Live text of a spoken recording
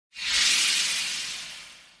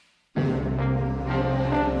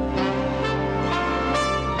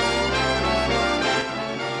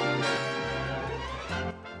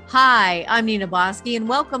Hi, I'm Nina Bosky, and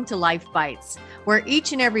welcome to LifeBites, where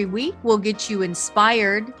each and every week we'll get you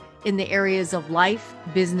inspired in the areas of life,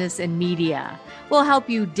 business, and media. We'll help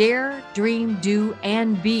you dare, dream, do,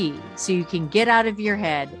 and be so you can get out of your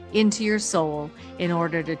head into your soul in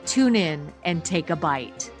order to tune in and take a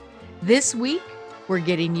bite. This week, we're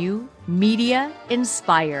getting you media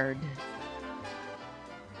inspired.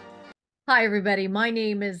 Hi, everybody. My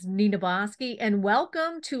name is Nina Bosky, and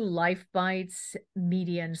welcome to LifeBites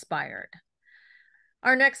Media Inspired.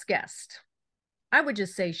 Our next guest, I would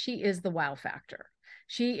just say she is the wow factor.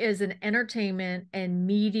 She is an entertainment and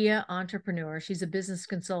media entrepreneur. She's a business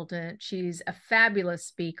consultant. She's a fabulous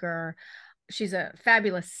speaker. She's a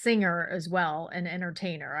fabulous singer as well, an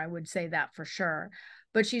entertainer. I would say that for sure.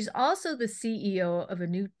 But she's also the CEO of a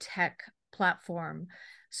new tech platform.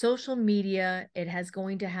 Social media, it has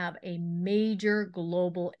going to have a major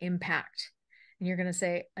global impact. And you're going to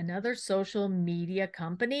say, another social media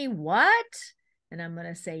company? What? And I'm going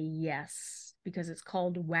to say yes, because it's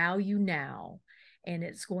called Wow You Now. And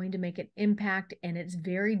it's going to make an impact, and it's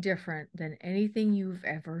very different than anything you've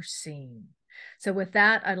ever seen. So with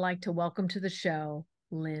that, I'd like to welcome to the show,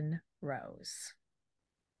 Lynn Rose.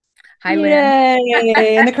 Hi, Lynn.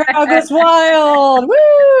 Yay! And the crowd goes wild.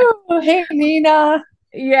 Woo! Hey, Nina.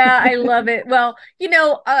 Yeah, I love it. Well,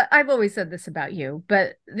 I've always said this about you,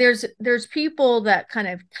 but there's people that kind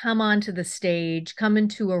of come onto the stage, come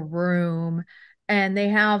into a room, and they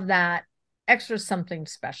have that extra something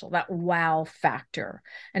special, that wow factor.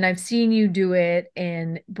 And I've seen you do it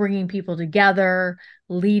in bringing people together,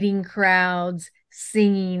 leading crowds,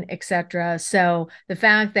 singing, etc. So the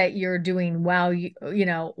fact that you're doing wow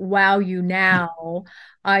you now,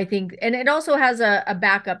 I think, and it also has a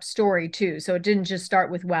backup story too. So it didn't just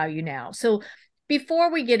start with Wow You Now. So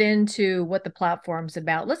before we get into what the platform's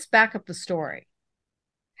about, let's back up the story.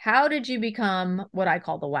 How did you become what I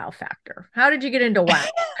call the wow factor? How did you get into wow?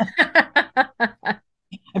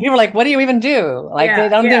 And people are like, what do you even do? Like, they Yeah,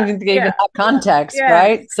 don't yeah, even give yeah, that context, yeah.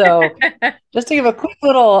 right? So, just to give a quick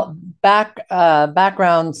little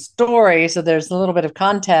background story, so there's a little bit of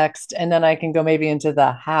context, and then I can go maybe into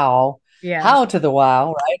the Yeah, how to the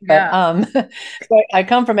wow, right? But yeah. so I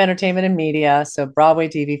come from entertainment and media, so Broadway,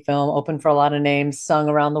 TV, film, open for a lot of names, sung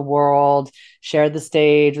around the world, shared the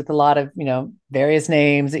stage with a lot of various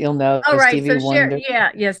names that you'll know, All right. Stevie So share, Wonder,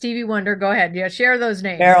 yeah, Stevie Wonder. Go ahead. Yeah, share those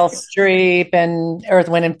names. Meryl Streep, and Earth,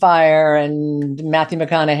 Wind, and Fire, and Matthew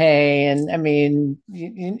McConaughey, and I mean,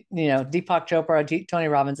 Deepak Chopra, Tony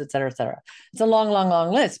Robbins, et cetera, et cetera. It's a long, long,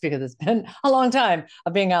 long list because it's been a long time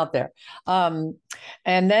of being out there. And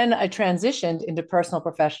then I transitioned into personal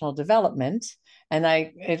professional development. And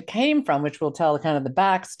it came from, which will tell kind of the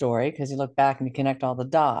backstory, because you look back and you connect all the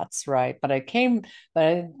dots, right? But I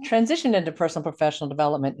transitioned into personal professional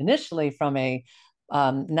development initially from a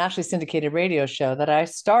nationally syndicated radio show that I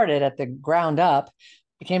started at the ground up,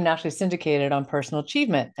 became nationally syndicated on personal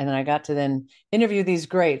achievement. And then I got to then interview these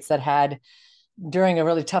greats that had, during a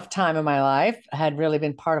really tough time in my life, had really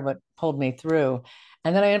been part of what pulled me through.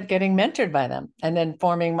 And then I ended up getting mentored by them and then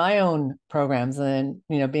forming my own programs and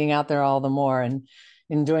then, being out there all the more and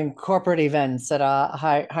doing corporate events at a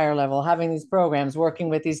higher level, having these programs, working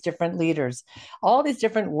with these different leaders, all these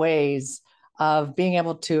different ways of being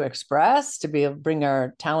able to express, to be able to bring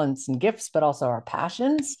our talents and gifts, but also our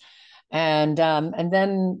passions. And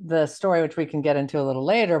then the story, which we can get into a little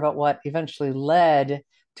later, about what eventually led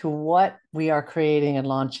to what we are creating and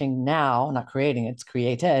launching now, not creating, it's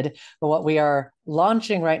created, but what we are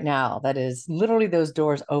launching right now, that is literally those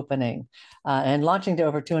doors opening and launching to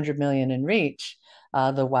over 200 million in reach,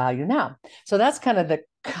 the Wow You Now. So that's kind of the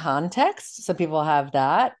context. So people have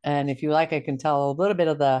that. And if you like, I can tell a little bit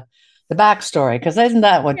of the backstory, because isn't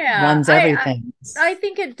that what Yeah, runs everything? I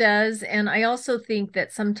think it does. And I also think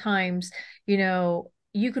that sometimes,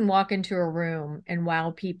 you can walk into a room and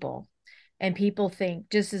wow people. And people think,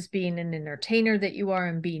 just as being an entertainer that you are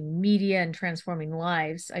and being media and transforming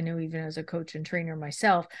lives. I know even as a coach and trainer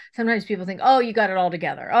myself, sometimes people think, oh, you got it all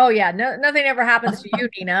together. Oh yeah, no, nothing ever happens to you,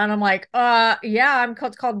 Nina. And I'm like, yeah,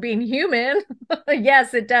 it's called being human.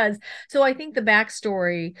 Yes, it does. So I think the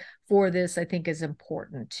backstory for this, I think, is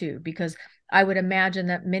important too, because I would imagine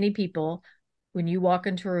that many people, when you walk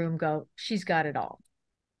into a room, go, she's got it all.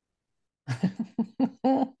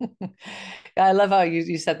 I love how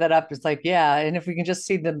you set that up. It's like, yeah, and if we can just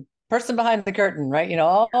see the person behind the curtain, right?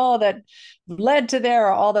 All that led to there,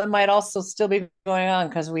 or all that might also still be going on,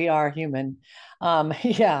 because we are human.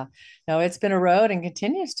 Yeah, no, it's been a road and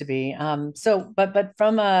continues to be. But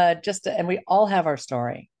from and we all have our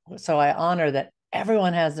story. So I honor that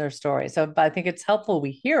everyone has their story. So, but I think it's helpful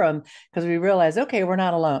we hear them, because we realize, okay, we're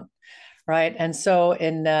not alone. right? And so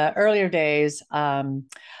in earlier days, I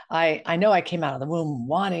know I came out of the womb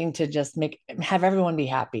wanting to just have everyone be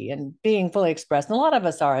happy and being fully expressed. And a lot of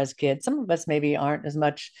us are as kids. Some of us maybe aren't as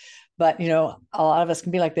much, but a lot of us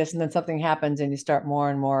can be like this, and then something happens, and you start more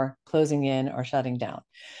and more closing in or shutting down.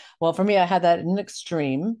 Well, for me, I had that in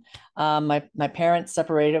extreme. My parents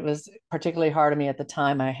separated. It was particularly hard on me at the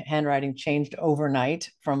time. My handwriting changed overnight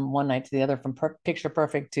from one night to the other, from picture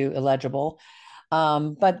perfect to illegible.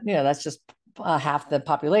 But that's just half the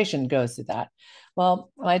population goes through that.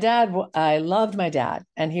 Well, I loved my dad,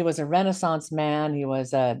 and he was a Renaissance man. He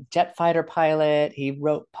was a jet fighter pilot. He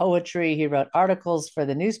wrote poetry. He wrote articles for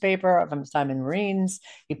the newspaper from his time in Marines.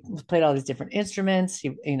 He played all these different instruments.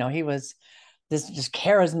 He was this just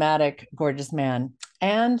charismatic, gorgeous man.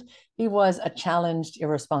 And he was a challenged,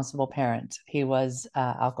 irresponsible parent. He was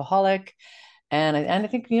alcoholic, and I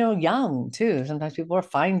think young too. Sometimes people are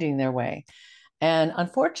finding their way. And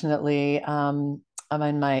unfortunately, I'm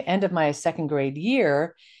in my end of my second grade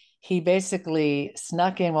year, he basically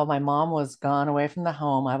snuck in while my mom was gone away from the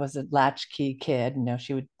home. I was a latchkey kid.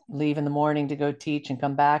 She would leave in the morning to go teach and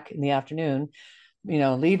come back in the afternoon,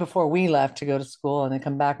 leave before we left to go to school and then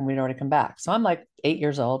come back and we'd already come back. So I'm like 8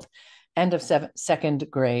 years old, end of second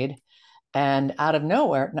grade. And out of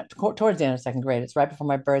nowhere, towards the end of second grade, it's right before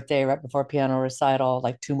my birthday, right before piano recital,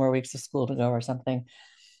 like 2 more weeks of school to go or something.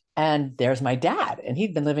 And there's my dad. And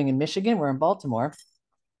he'd been living in Michigan. We're in Baltimore.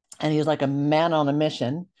 And he's like a man on a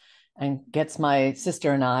mission, and gets my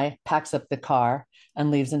sister and I, packs up the car,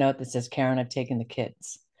 and leaves a note that says, Karen, I've taken the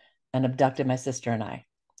kids and abducted my sister and I.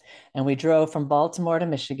 And we drove from Baltimore to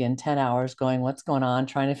Michigan, 10 hours, going, what's going on,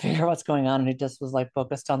 trying to figure out what's going on. And he just was like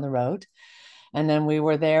focused on the road. And then we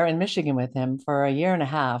were there in Michigan with him for a year and a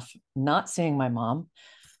half, not seeing my mom,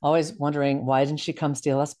 always wondering, why didn't she come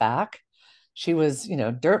steal us back? She was,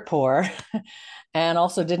 dirt poor, and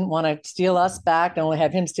also didn't want to steal us back, not only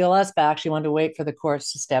have him steal us back. She wanted to wait for the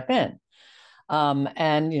courts to step in.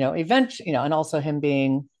 And, eventually, and also him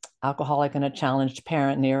being alcoholic and a challenged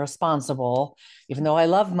parent and irresponsible, even though I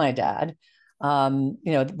loved my dad.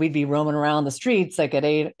 We'd be roaming around the streets like at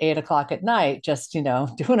 8 o'clock at night, just, doing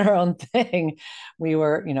our own thing. We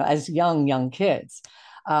were, as young kids.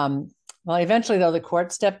 Well, eventually, though, the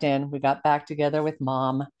court stepped in. We got back together with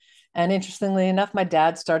mom. And interestingly enough, my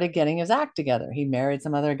dad started getting his act together. He married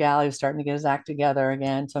some other gal. He was starting to get his act together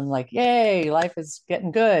again. So I'm like, yay, life is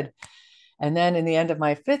getting good. And then in the end of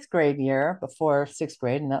my fifth grade year, before sixth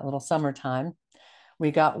grade, in that little summertime,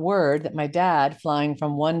 we got word that my dad, flying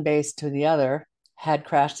from one base to the other, had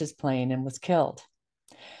crashed his plane and was killed.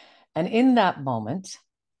 And in that moment,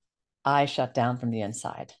 I shut down from the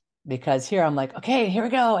inside, because here I'm like, okay, here we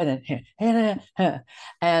go.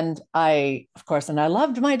 And I, of course, and I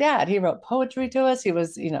loved my dad. He wrote poetry to us. He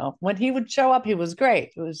was, when he would show up, he was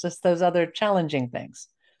great. It was just those other challenging things.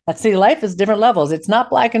 Let's see, life is different levels. It's not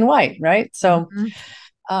black and white, right? So,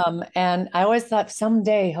 and I always thought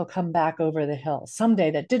someday he'll come back over the hill.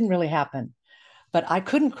 Someday. That didn't really happen, but I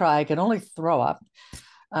couldn't cry. I could only throw up,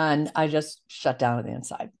 and I just shut down on the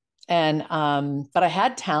inside. And, but I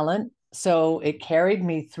had talent, so it carried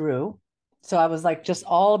me through. So I was like just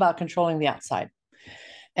all about controlling the outside.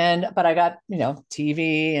 But I got,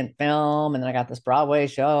 TV and film, and then I got this Broadway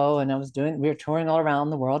show, and we were touring all around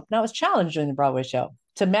the world. And I was challenged during the Broadway show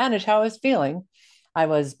to manage how I was feeling. I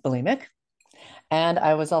was bulimic, and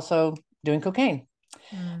I was also doing cocaine.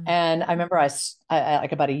 And I remember I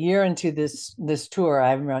like about a year into this tour,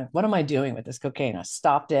 I remember, what am I doing with this cocaine? I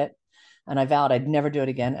stopped it, and I vowed I'd never do it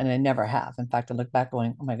again. And I never have. In fact, I look back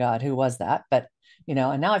going, oh my God, who was that? But,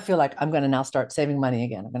 and now I feel like I'm going to now start saving money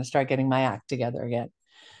again. I'm going to start getting my act together again,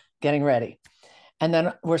 getting ready. And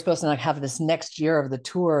then we're supposed to like have this next year of the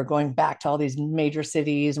tour, going back to all these major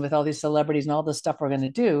cities with all these celebrities and all this stuff we're going to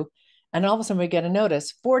do. And all of a sudden we get a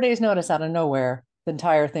notice, 4 days notice out of nowhere, the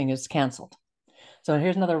entire thing is canceled. So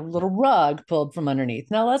here's another little rug pulled from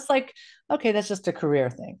underneath. Now that's like, okay, that's just a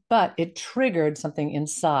career thing, but it triggered something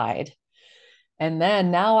inside. And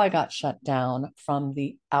then now I got shut down from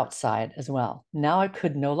the outside as well. Now I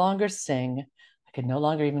could no longer sing. I could no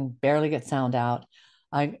longer even barely get sound out.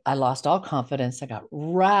 I lost all confidence. I got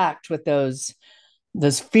racked with those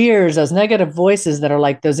fears, those negative voices that are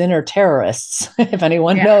like those inner terrorists, if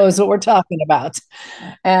anyone knows what we're talking about.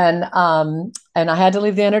 And I had to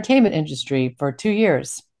leave the entertainment industry for 2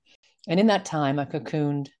 years. And in that time, I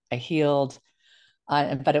cocooned, I healed,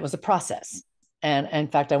 but it was a process. And in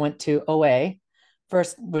fact, I went to OA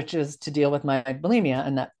first, which is to deal with my bulimia.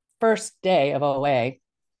 And that first day of OA,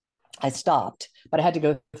 I stopped, but I had to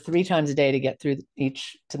go 3 times a day to get through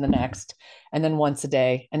each to the next, and then once a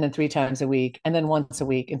day, and then 3 times a week, and then once a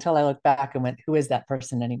week until I looked back and went, who is that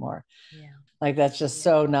person anymore? Yeah. Like that's just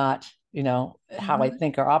so not, how I Mm-hmm.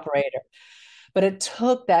 think or operate. But it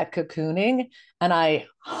took that cocooning, and I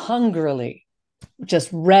hungrily just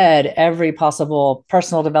read every possible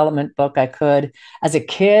personal development book I could. As a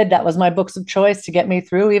kid, that was my books of choice to get me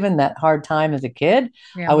through even that hard time as a kid.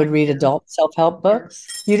 Yeah, I would mine read too. adult self-help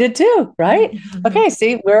books. You did too, right? Mm-hmm. Okay,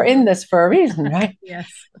 see, we're in this for a reason, right?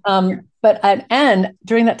 Yes. But and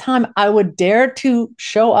during that time, I would dare to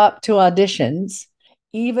show up to auditions,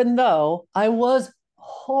 even though I was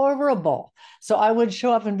horrible. So I would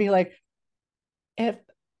show up and be like, if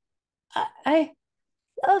I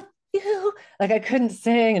love you. Like I couldn't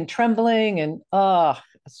sing and trembling and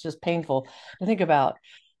it's just painful to think about.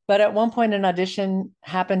 But at one point an audition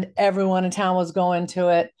happened, everyone in town was going to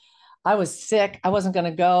it. I was sick. I wasn't going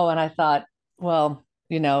to go. And I thought, well,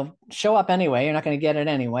 show up anyway. You're not going to get it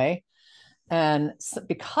anyway. And so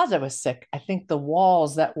because I was sick, I think the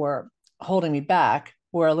walls that were holding me back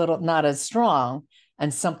were a little not as strong,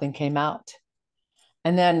 and something came out.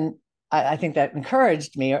 And then I think that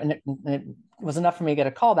encouraged me, and it was enough for me to get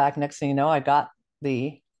a call back. Next thing you know, I got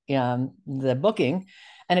the booking,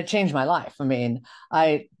 and it changed my life. I mean,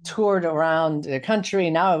 I toured around the country.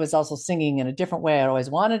 Now I was also singing in a different way. I always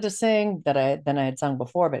wanted to sing than I had sung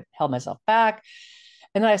before, but held myself back.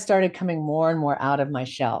 And then I started coming more and more out of my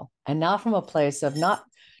shell. And now from a place of not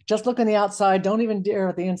just look on the outside, don't even dare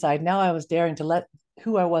at the inside. Now I was daring to let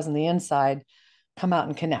who I was on the inside come out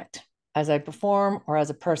and connect as I perform or as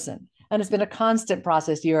a person. And it's been a constant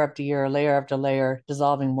process year after year, layer after layer,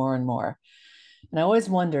 dissolving more and more. And I always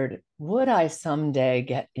wondered, would I someday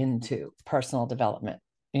get into personal development?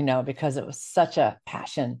 Because it was such a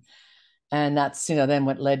passion. And that's, then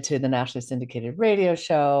what led to the nationally syndicated radio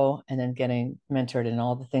show, and then getting mentored and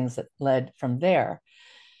all the things that led from there.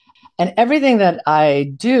 And everything that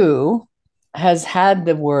I do has had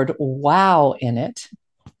the word wow in it,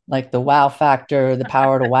 like the wow factor, the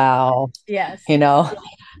power to wow, Yes. you know,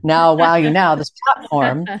 now wow you now, this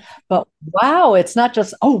platform. But wow, it's not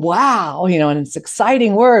just, oh wow, and it's an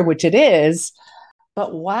exciting word, which it is.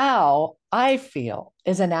 But wow, I feel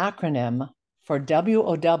is an acronym for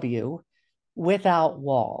WOW, without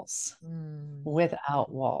walls. Mm.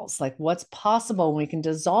 Without walls, like what's possible when we can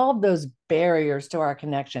dissolve those barriers to our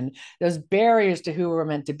connection, those barriers to who we're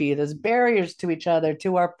meant to be, those barriers to each other,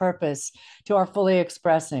 to our purpose, to our fully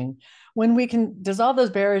expressing. When we can dissolve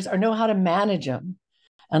those barriers or know how to manage them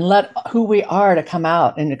and let who we are to come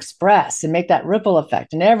out and express and make that ripple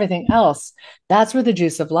effect and everything else, that's where the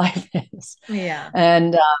juice of life is. Yeah.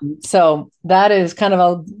 And so that is kind of a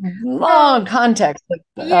Well, long context of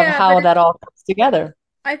yeah, but how that all comes together.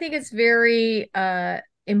 I think it's very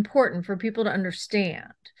important for people to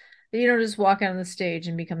understand that you don't just walk out on the stage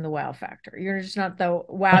and become the wow factor. You're just not the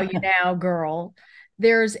wow you now girl.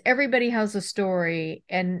 Everybody has a story,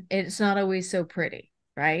 and it's not always so pretty,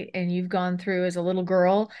 right? And you've gone through as a little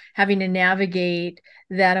girl having to navigate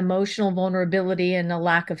that emotional vulnerability and a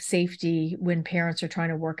lack of safety when parents are trying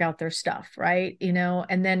to work out their stuff, right?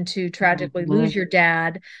 And then to tragically Mhm. lose your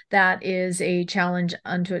dad, that is a challenge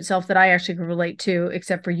unto itself that I actually can relate to,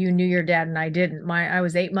 except for you knew your dad and I didn't. I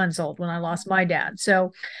was 8 months old when I lost my dad.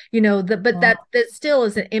 So, but that Wow. that still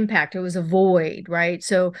is an impact. It was a void, right?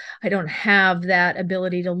 So I don't have that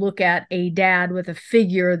ability to look at a dad with a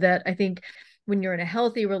figure that I think when you're in a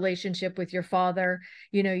healthy relationship with your father,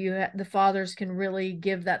 the fathers can really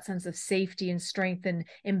give that sense of safety and strength and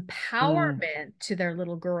Mm. empowerment to their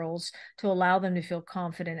little girls to allow them to feel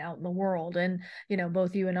confident out in the world. And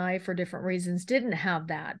both you and I, for different reasons, didn't have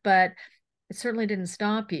that, but it certainly didn't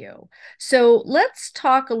stop you. So let's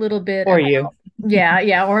talk a little bit For you. about,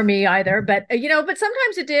 yeah, or me either. But but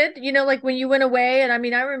sometimes it did, like when you went away. And I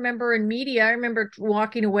mean, I remember in media, I remember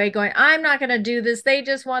walking away going, I'm not going to do this. They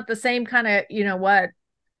just want the same kind of,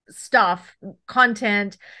 stuff,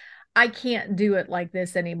 content. I can't do it like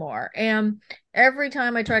this anymore. And every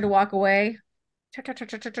time I tried to walk away,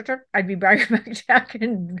 I'd be right back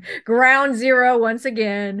in ground zero once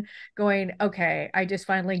again, going, okay, I just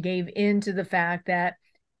finally gave in to the fact that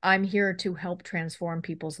I'm here to help transform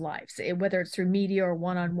people's lives, whether it's through media or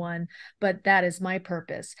one-on-one, but that is my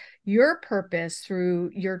purpose. Your purpose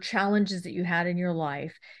through your challenges that you had in your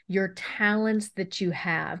life, your talents that you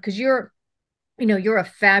have, because you're a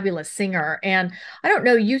fabulous singer. And I don't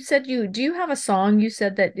know, you said do you have a song? You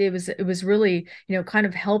said that it was really, kind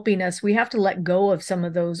of helping us. We have to let go of some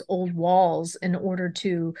of those old walls in order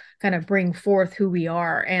to kind of bring forth who we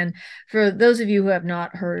are. And for those of you who have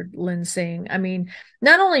not heard Lynn sing, I mean,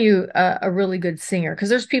 not only are you a really good singer, because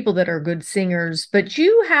there's people that are good singers, but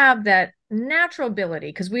you have that natural ability,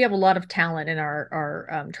 because we have a lot of talent in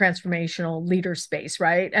our transformational leader space,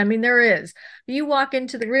 right? I mean, there is. You walk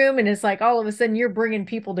into the room and it's like all of a sudden you're bringing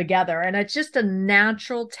people together, and it's just a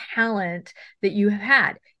natural talent that you have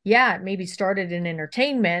had. Yeah, it maybe started in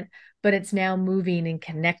entertainment, but it's now moving and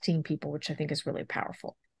connecting people, which I think is really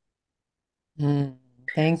powerful. Mm,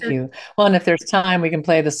 thank So you. Well, and if there's time, we can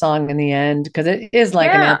play the song in the end because it is like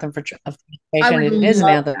an yeah, anthem for of I transformation. would It is an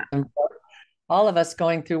love anthem that. for all of us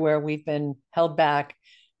going through where we've been held back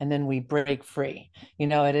and then we break free.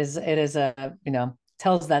 It is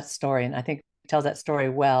tells that story, and I think tells that story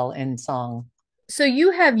well in song. So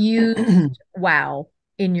you have used wow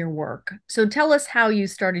in your work. So tell us how you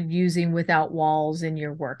started using without walls in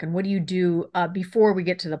your work, and what do you do before we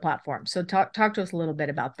get to the platform? So talk to us a little bit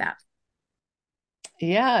about that.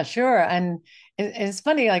 Yeah, sure. And it's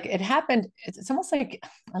funny, like it happened. It's almost like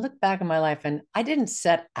I look back in my life and I didn't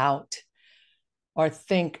set out or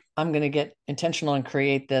think I'm going to get intentional and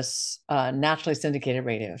create this nationally syndicated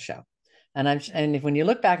radio show. And if when you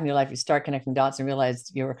look back in your life, you start connecting dots and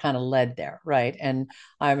realize you were kind of led there, right? And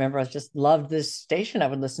I remember I just loved this station I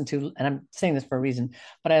would listen to, and I'm saying this for a reason,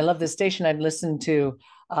 but I love this station I'd listen to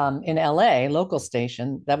in LA, local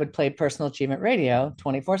station that would play personal achievement radio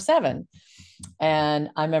 24/7.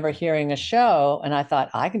 And I remember hearing a show and I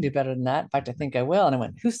thought, I can do better than that. In fact, I think I will. And I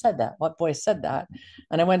went, who said that? What voice said that?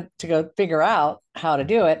 And I went to go figure out how to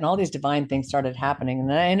do it. And all these divine things started happening. And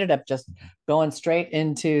then I ended up just going straight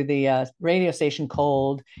into the radio station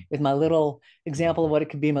cold with my little example of what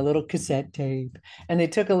it could be, my little cassette tape. And they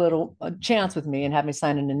took a chance with me and had me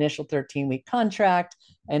sign an initial 13-week contract.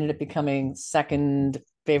 I ended up becoming second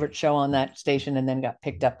favorite show on that station and then got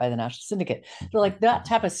picked up by the national syndicate. So like that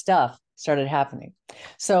type of stuff started happening.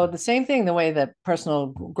 So the same thing, the way that personal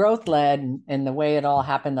growth led and the way it all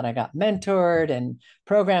happened, that I got mentored and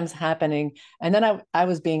programs happening. And then I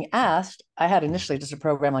was being asked, I had initially just a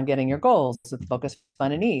program on getting your goals with focus,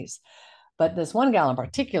 fun, and ease. But this one gal in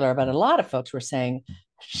particular, but a lot of folks were saying,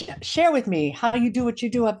 share with me how you do what you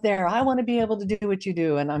do up there. I want to be able to do what you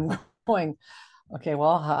do. And I'm going, okay,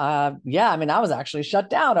 well, yeah, I mean, I was actually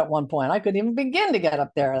shut down at one point. I couldn't even begin to get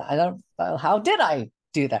up there. I don't, how did I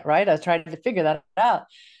do that, right? I was trying to figure that out.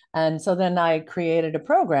 And so then I created a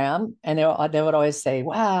program, and they would always say,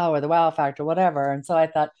 wow, or the wow factor, whatever. And so I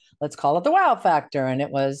thought, let's call it the wow factor. And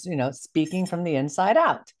it was, speaking from the inside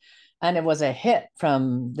out. And it was a hit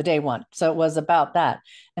from the day one. So it was about that.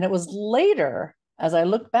 And it was later, as I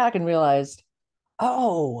looked back and realized,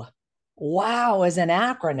 oh, wow is an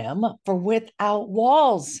acronym for without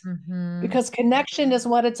walls, Mm-hmm. because connection is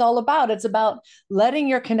what it's all about. It's about letting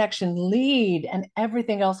your connection lead, and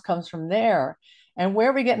everything else comes from there. And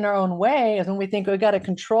where we get in our own way is when we think we got to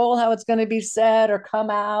control how it's going to be said or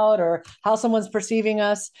come out or how someone's perceiving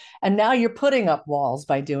us. And now you're putting up walls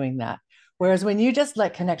by doing that. Whereas when you just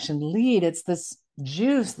let connection lead, it's this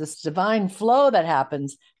juice, this divine flow that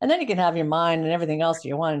happens. And then you can have your mind and everything else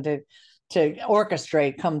you wanted to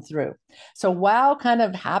orchestrate come through. So wow kind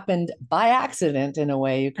of happened by accident in a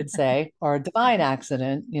way, you could say, or a divine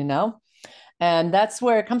accident. And that's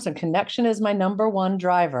where it comes from. Connection is my number one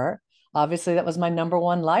driver. Obviously, that was my number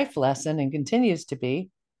one life lesson and continues to be,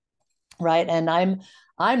 right? And I'm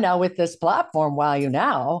now with this platform, Wow You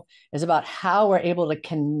Now, is about how we're able to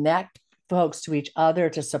connect folks to each other,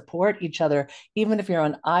 to support each other, even if you're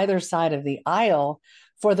on either side of the aisle,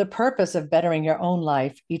 for the purpose of bettering your own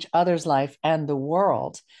life, each other's life, and the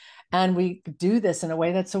world. And we do this in a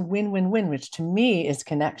way that's a win-win-win, which to me is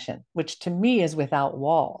connection, which to me is without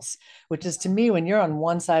walls, which is to me when you're on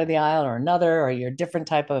one side of the aisle or another, or you're a different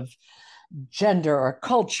type of gender or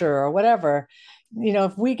culture or whatever,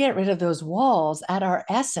 if we get rid of those walls at our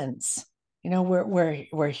essence,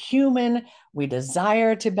 we're human. We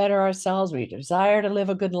desire to better ourselves. We desire to live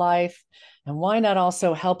a good life. And why not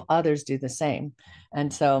also help others do the same?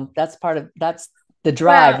 And so that's the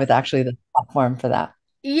drive Well, with actually the platform for that.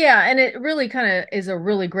 yeah, and it really kind of is a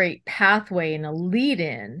really great pathway and a lead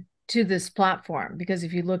in to this platform, because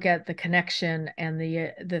if you look at the connection and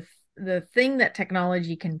the thing that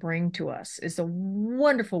technology can bring to us is a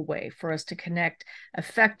wonderful way for us to connect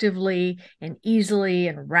effectively and easily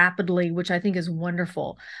and rapidly, which I think is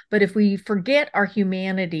wonderful. But if we forget our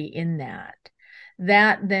humanity in that,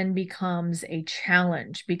 that then becomes a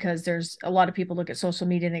challenge, because there's a lot of people look at social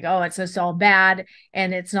media and they go, oh, it's just all bad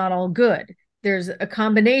and it's not all good. there's a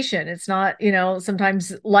combination. It's not,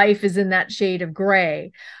 sometimes life is in that shade of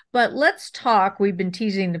gray. But let's talk. We've been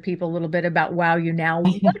teasing the people a little bit about Wow You Now.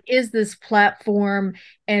 What is this platform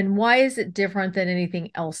and why is it different than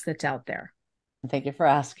anything else that's out there? Thank you for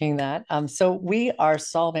asking that. So we are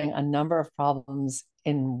solving a number of problems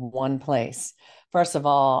in one place. First of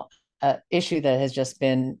all, an issue that has just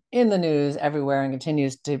been in the news everywhere and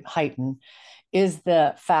continues to heighten is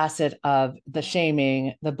the facet of the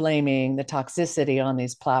shaming, the blaming, the toxicity on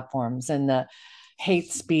these platforms, and the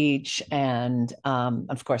hate speech, and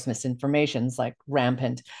of course misinformation is like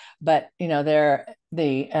rampant. But they're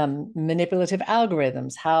the manipulative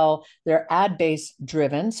algorithms, how they're ad based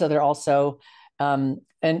driven, so they're also and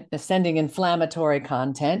sending inflammatory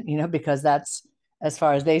content, because that's, as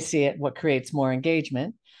far as they see it, what creates more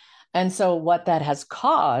engagement. And so what that has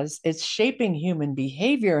caused is shaping human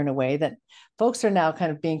behavior in a way that folks are now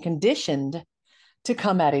kind of being conditioned to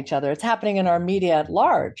come at each other. It's happening in our media at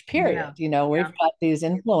large, Yeah. period. We've got these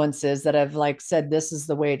influences that have like said this is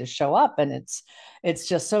the way to show up, and it's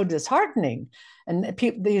just so disheartening. And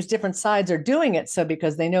these different sides are doing it so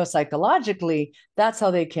because they know psychologically that's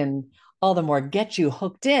how they can all the more get you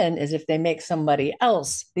hooked in, is if they make somebody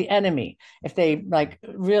else the enemy. If they like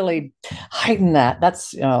really heighten that,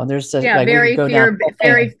 that's there's a, Yeah, like we could go down.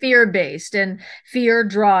 very fear based, and fear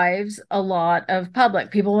drives a lot of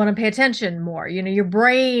public. People want to pay attention more. Your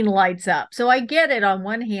brain lights up. So I get it on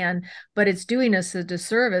one hand, but it's doing us a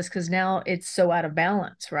disservice because now it's so out of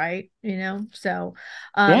balance, right? So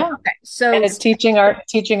Yeah, okay. and So it's teaching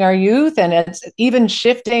our youth, and it's even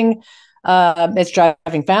shifting. It's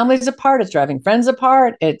driving families apart. It's driving friends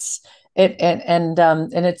apart. And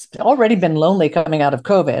it's already been lonely coming out of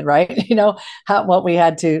COVID, right? What we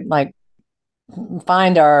had to like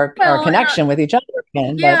find our well, and connection with each other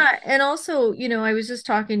again. But yeah, and also, I was just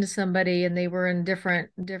talking to somebody and they were in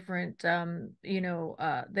different they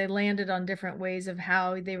landed on different ways of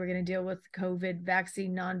how they were going to deal with COVID,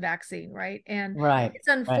 vaccine, non-vaccine, right? And right, it's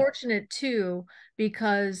right, unfortunate too,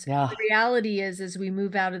 because yeah, the reality is as we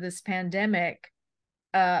move out of this pandemic,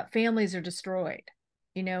 families are destroyed.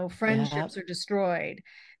 yeah, Friendships are destroyed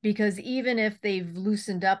because even if they've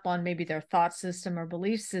loosened up on maybe their thought system or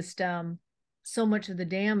belief system, so much of the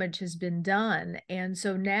damage has been done. And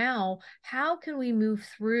so now, how can we move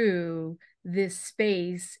through this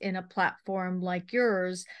space in a platform like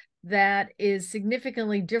yours that is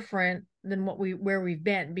significantly different than where we've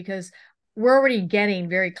been? Because we're already getting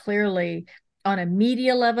very clearly on a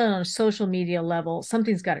media level, on a social media level,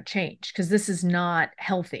 something's got to change because this is not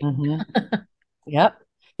healthy. mm-hmm. Yep.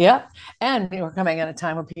 Yep. And we're coming at a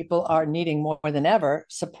time where people are needing more than ever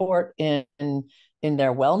support in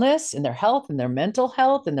their wellness, in their health, in their mental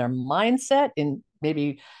health, in their mindset, in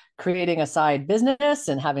maybe creating a side business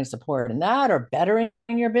and having support in that, or bettering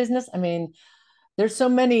your business. I mean, there's so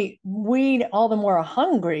many, we all the more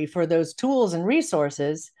hungry for those tools and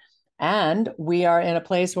resources. And we are in a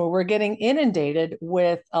place where we're getting inundated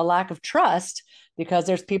with a lack of trust because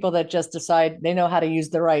there's people that just decide they know how to use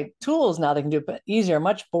the right tools now. They can do it easier,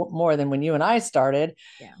 much more than when you and I started.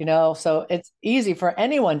 Yeah. So it's easy for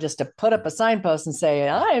anyone just to put up a signpost and say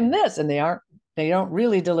I am this, and they don't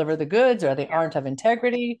really deliver the goods, or they aren't of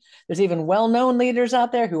integrity. There's even well-known leaders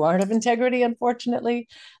out there who aren't of integrity, unfortunately.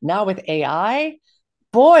 Now with AI,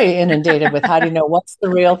 boy, inundated with how do you know what's the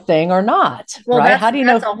real thing or not, Well, right? that's How do you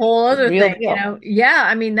know that's a whole the other real thing, deal? Yeah,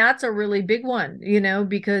 I mean, that's a really big one,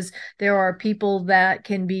 because there are people that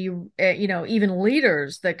can be, even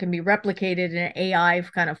leaders that can be replicated in an AI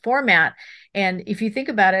kind of format. And if you think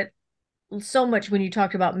about it, so much when you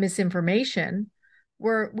talk about misinformation,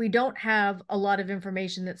 where we don't have a lot of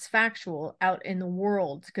information that's factual out in the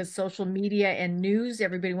world because social media and news,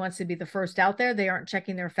 everybody wants to be the first out there. They aren't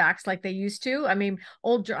checking their facts like they used to. I mean,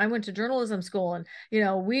 I went to journalism school, and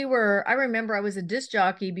I remember I was a disc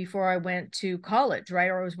jockey before I went to college, right?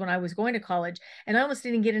 Or it was when I was going to college, and I almost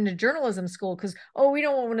didn't get into journalism school because, oh, we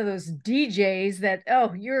don't want one of those DJs that, oh,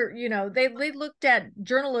 they looked at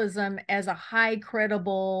journalism as a high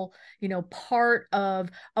credible, part of,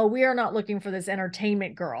 oh, we are not looking for this entertainment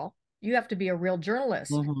girl. You have to be a real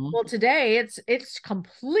journalist. Mm-hmm. Well, today it's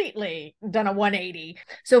completely done a 180.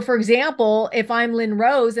 So for example, if I'm Lynn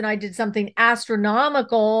Rose and I did something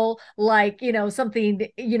astronomical, like, something,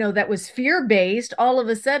 that was fear-based, all of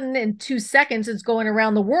a sudden in 2 seconds it's going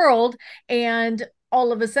around the world, and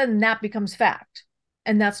all of a sudden that becomes fact.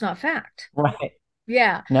 And that's not fact. Right.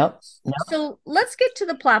 Yeah. Nope. Nope. So let's get to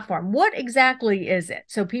the platform. What exactly is it?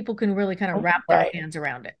 So people can really kind of wrap their Right. hands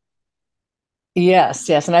around it. Yes,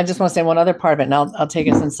 yes. And I just want to say one other part of it, and I'll take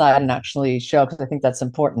us inside and actually show, because I think that's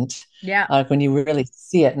important Yeah. when you really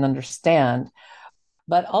see it and understand.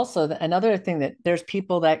 But also another thing, that there's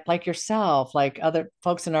people that like yourself, like other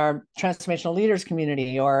folks in our transformational leaders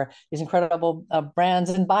community, or these incredible brands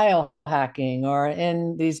in biohacking, or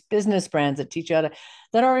in these business brands that teach you how to,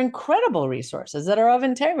 that are incredible resources that are of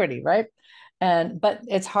integrity, right? But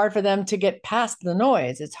it's hard for them to get past the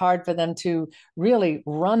noise. It's hard for them to really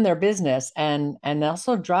run their business and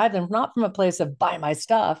also drive them, not from a place of buy my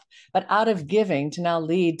stuff, but out of giving to now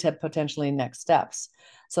lead to potentially next steps.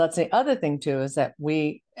 So that's the other thing too, is that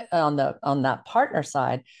we, on that partner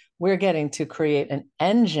side, we're getting to create an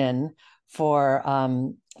engine for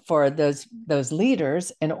those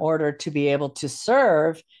leaders in order to be able to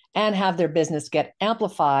serve and have their business get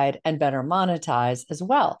amplified and better monetized as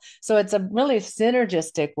well. So it's a really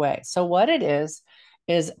synergistic way. So what it is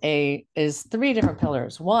three different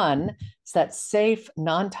pillars. One is that safe,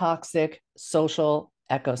 non-toxic social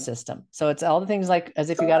ecosystem. So it's all the things like as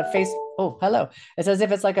if you got a face. Oh, hello. It's as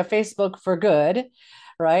if it's like a Facebook for good,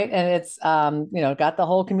 right? And it's got the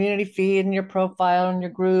whole community feed and your profile and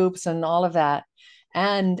your groups and all of that.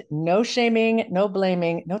 And no shaming, no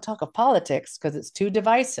blaming, no talk of politics because it's too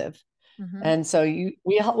divisive. Mm-hmm. And so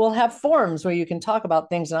we'll have forums where you can talk about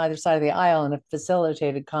things on either side of the aisle in a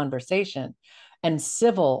facilitated conversation and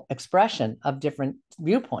civil expression of different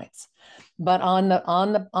viewpoints. But on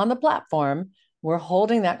the platform, we're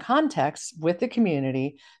holding that context with the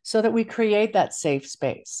community so that we create that safe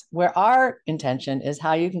space where our intention is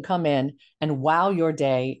how you can come in and wow your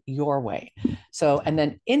day your way. So, and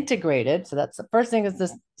then integrated. So that's the first thing, is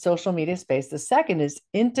this social media space. The second is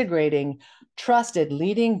integrating trusted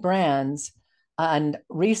leading brands and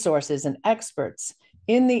resources and experts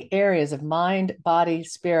in the areas of mind, body,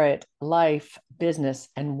 spirit, life, business,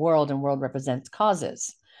 and world represents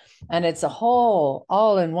causes. And it's a whole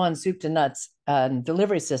all-in-one soup to nuts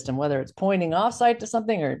delivery system, whether it's pointing offsite to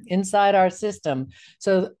something or inside our system.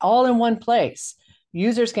 So all in one place,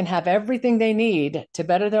 users can have everything they need to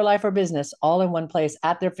better their life or business all in one place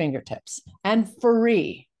at their fingertips and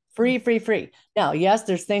free. Now, yes,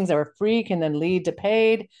 there's things that are free can then lead to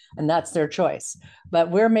paid, and that's their choice.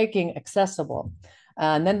 But we're making accessible.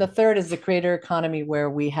 And then the third is the creator economy, where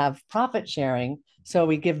we have profit sharing. So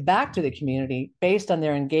we give back to the community based on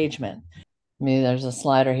their engagement. Maybe there's a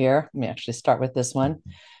slider here. Let me actually start with this one.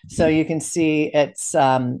 So you can see it's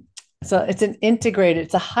an integrated,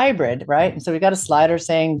 it's a hybrid, right? And so we got a slider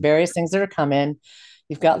saying various things that are coming.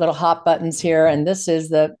 You've got little hot buttons here, and this is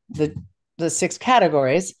the 6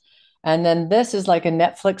 categories. And then this is like a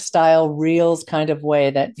Netflix style reels kind of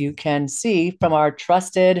way that you can see from our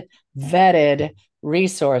trusted, vetted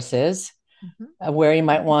resources, where you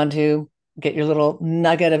might want to get your little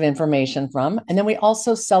nugget of information from. And then we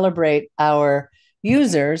also celebrate our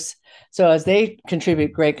users. So as they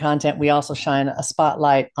contribute great content, we also shine a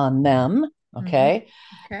spotlight on them. Okay.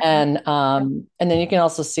 And then you can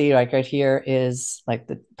also see, like right here is like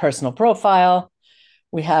the personal profile.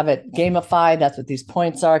 We have it gamified. That's what these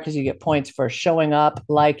points are, because you get points for showing up,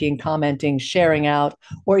 liking, commenting, sharing out,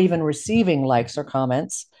 or even receiving likes or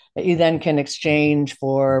comments that you then can exchange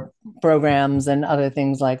for programs and other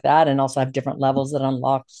things like that, and also have different levels that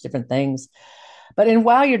unlocks different things. But in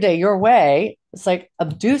Wow Your Day Your Way, it's like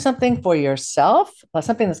do something for yourself,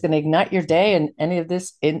 something that's going to ignite your day in any of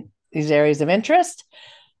this in these areas of interest.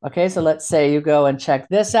 Okay, so let's say you go and check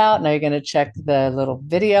this out. Now you're going to check the little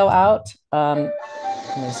video out. I'm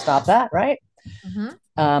going to stop that, right?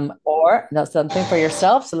 Or that's something for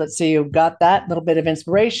yourself. So let's say you've got that little bit of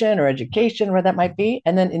inspiration or education, where that might be.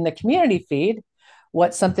 And then in the community feed,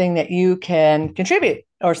 what's something that you can contribute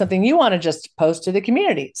or something you want to just post to the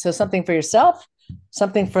community. So something for yourself,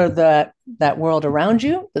 something for that world around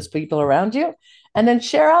you, those people around you, and then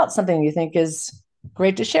share out something you think is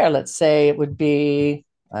great to share. Let's say it would be,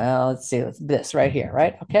 let's see, this right here,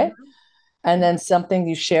 right? Okay. And then something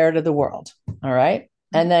you share to the world. All right.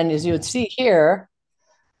 And then as you would see here,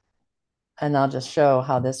 and I'll just show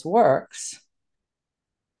how this works.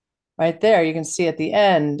 Right there, you can see at the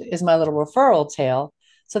end is my little referral tail.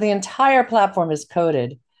 So the entire platform is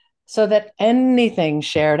coded so that anything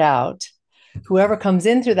shared out, whoever comes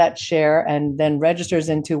in through that share and then registers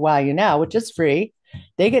into Wow You Now, which is free,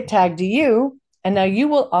 they get tagged to you. And now you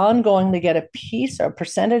will ongoingly get a piece or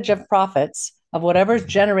percentage of profits of whatever's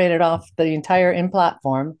generated off the entire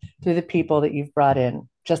in-platform through the people that you've brought in,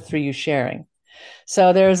 just through you sharing.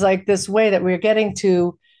 So there's like this way that we're getting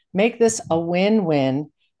to make this a win-win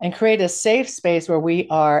and create a safe space where we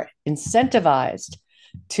are incentivized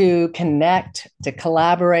to connect, to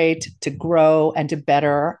collaborate, to grow, and to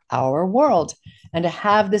better our world, and to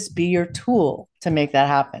have this be your tool to make that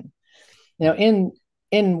happen. You know,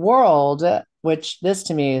 in world, which this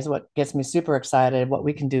to me is what gets me super excited, what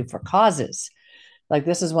we can do for causes. Like,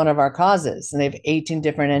 this is one of our causes, and they have 18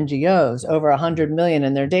 different NGOs, over 100 million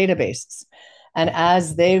in their databases. And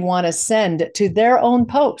as they want to send to their own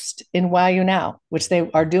post in Wow You Now, which they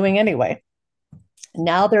are doing anyway,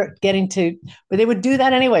 now they're getting to, but they would do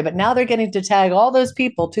that anyway, but now they're getting to tag all those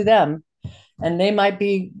people to them, and they might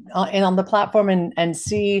be in on the platform and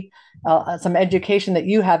see some education that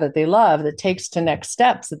you have that they love that takes to next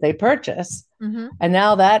steps that they purchase. Mm-hmm. And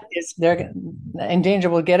now that is, they're in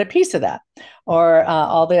danger, will get a piece of that, or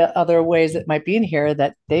all the other ways that might be in here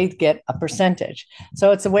that they get a percentage.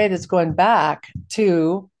 So it's a way that's going back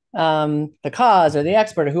to the cause or the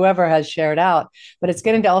expert or whoever has shared out, but it's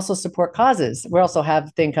getting to also support causes. We also have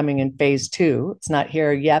a thing coming in phase 2. It's not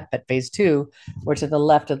here yet, but phase 2, where to the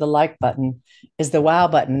left of the like button is the wow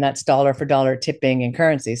button. That's dollar for dollar tipping and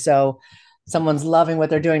currency. So someone's loving what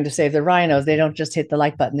they're doing to save the rhinos, they don't just hit the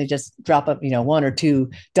like button, they just drop up, $1 or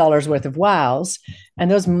 $2 worth of wows.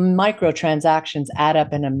 And those micro transactions add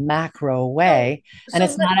up in a macro way. And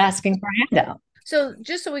it's not asking for a handout. So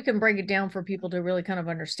just so we can break it down for people to really kind of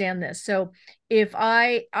understand this. So if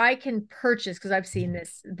I can purchase, because I've seen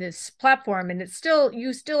this platform, and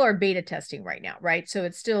you still are beta testing right now, right? So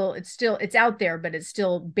it's out there, but it's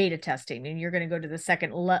still beta testing, and you're going to go to the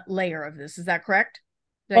second layer of this. Is that correct?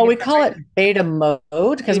 Well, we call it beta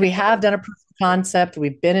mode because we have done a proof of concept.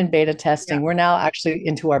 We've been in beta testing. Yeah. We're now actually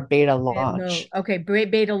into our beta launch. Okay,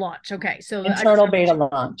 beta launch. Okay, so internal beta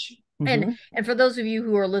launch. And for those of you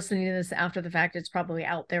who are listening to this after the fact, it's probably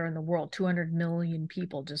out there in the world, 200 million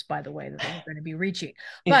people, just by the way, that they're going to be reaching.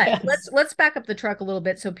 But yes, let's back up the truck a little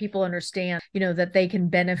bit so people understand, that they can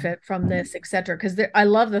benefit from this, et cetera. Because I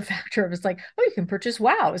love the factor of, it's like, oh, you can purchase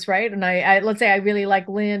wows, right? And I let's say I really like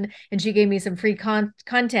Lynn and she gave me some free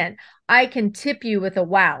content. I can tip you with a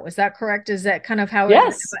wow. Is that correct? Is that kind of how it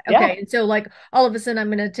is? Okay. Yeah. And so like all of a sudden I'm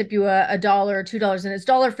going to tip you $1 or $2, and it's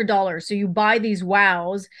dollar for dollar. So you buy these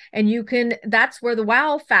wows, and that's where the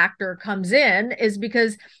wow factor comes in, is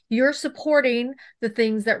because you're supporting the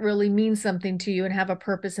things that really mean something to you and have a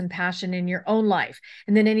purpose and passion in your own life.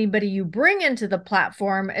 And then anybody you bring into the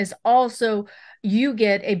platform is also, you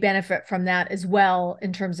get a benefit from that as well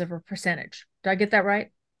in terms of a percentage. Did I get that right?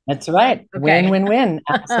 That's right. Okay. Win, win, win.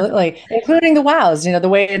 Absolutely. Including the wows. The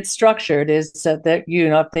way it's structured is that,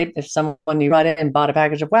 if someone you brought in and bought a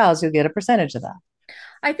package of wows, you'll get a percentage of that.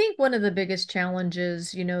 I think one of the biggest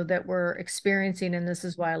challenges, that we're experiencing, and this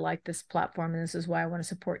is why I like this platform, and this is why I want to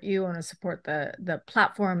support you, I want to support the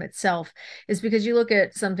platform itself, is because you look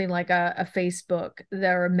at something like a Facebook,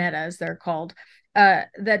 there are Meta, as they're called,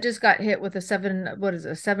 that just got hit with a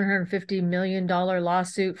 $750 million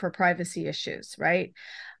lawsuit for privacy issues, right?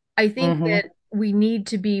 I think that we need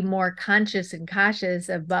to be more conscious and cautious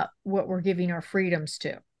about what we're giving our freedoms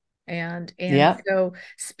to. And so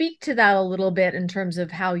speak to that a little bit in terms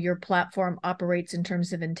of how your platform operates in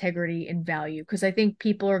terms of integrity and value, because I think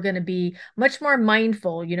people are going to be much more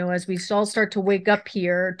mindful, as we all start to wake up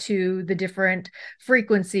here to the different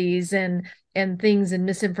frequencies and things and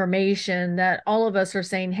misinformation that all of us are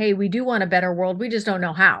saying, hey, we do want a better world. We just don't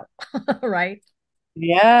know how, right?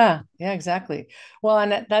 Yeah, exactly. Well,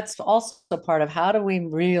 and that's also part of, how do we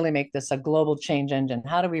really make this a global change engine?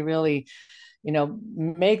 How do we really,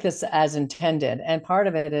 make this as intended? And part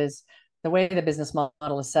of it is the way the business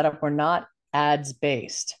model is set up. We're not ads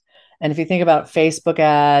based. And if you think about Facebook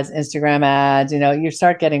ads, Instagram ads, you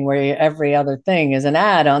start getting where every other thing is an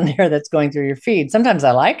ad on there that's going through your feed. Sometimes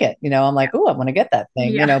I like it. I'm like, oh, I want to get that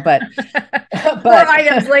thing, but more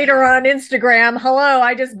items later on Instagram. Hello,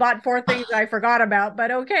 I just bought 4 things I forgot about, but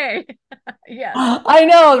okay. Yes. I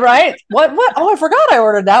know, right? What? Oh, I forgot I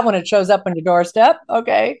ordered that when it shows up on your doorstep.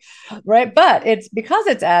 Okay. Right. But it's because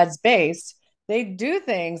it's ads based, they do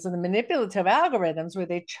things in the manipulative algorithms where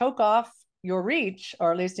they choke off your reach,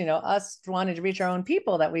 or at least, us wanting to reach our own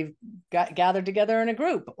people that we've gathered together in a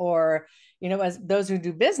group, or, as those who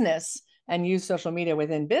do business and use social media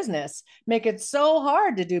within business, make it so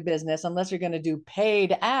hard to do business unless you're going to do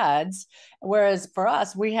paid ads. Whereas for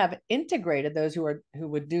us, we have integrated those who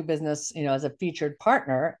would do business, as a featured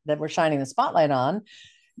partner that we're shining the spotlight on.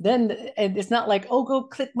 Then it's not like, oh, go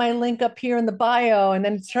click my link up here in the bio, and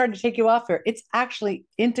then it's hard to take you off here. It's actually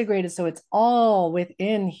integrated, so it's all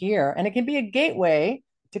within here. And it can be a gateway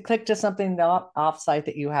to click to something offsite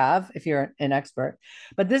that you have if you're an expert.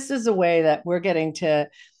 But this is a way that we're getting to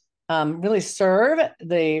really serve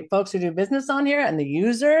the folks who do business on here and the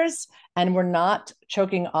users. And we're not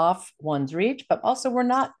choking off one's reach, but also we're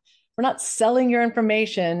not selling your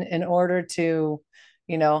information in order to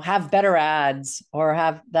have better ads or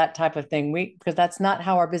have that type of thing. Because that's not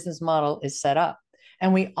how our business model is set up.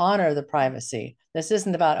 And we honor the privacy. This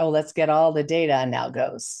isn't about, oh, let's get all the data and now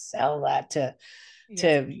go sell that to, Yes.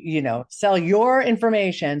 to, sell your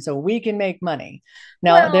information so we can make money.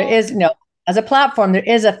 Now, there Well, is, as a platform, there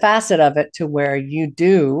is a facet of it to where you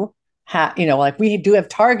do have, like we do have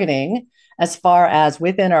targeting as far as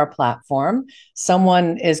within our platform.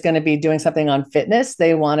 Someone is going to be doing something on fitness.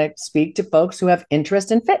 They want to speak to folks who have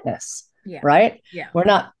interest in fitness, yeah. right? Yeah. We're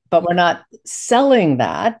not selling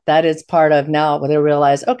that. That is part of now where they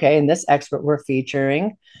realize, okay, and this expert we're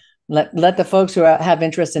featuring, let the folks who have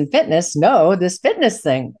interest in fitness know this fitness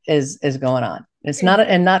thing is going on. It's not,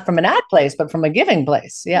 and not from an ad place, but from a giving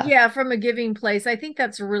place. Yeah. Yeah, from a giving place. I think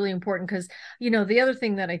that's really important because, the other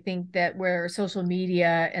thing that I think that where social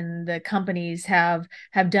media and the companies have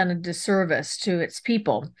done a disservice to its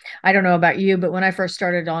people. I don't know about you, but when I first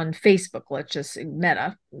started on Facebook, let's just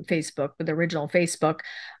Meta Facebook, with the original Facebook,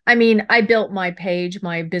 I mean, I built my page,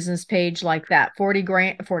 my business page like that,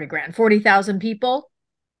 40,000 people.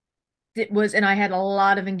 It was, and I had a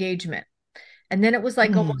lot of engagement. And then it was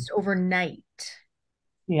like Mm. almost overnight,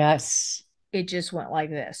 Yes. it just went like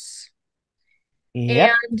this.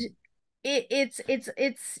 Yep. And it's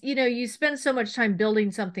you spend so much time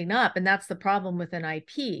building something up, and that's the problem with an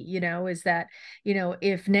IP, is that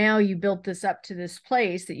if now you built this up to this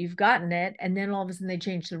place that you've gotten it, and then all of a sudden they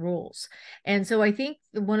change the rules. And so I think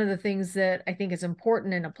one of the things that I think is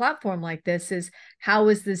important in a platform like this is, how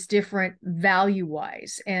is this different value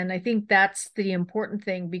wise? And I think that's the important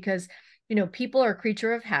thing, because people are a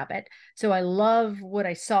creature of habit. So I love what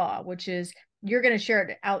I saw, which is, you're going to share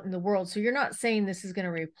it out in the world. So you're not saying this is going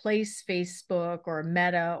to replace Facebook or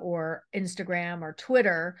Meta or Instagram or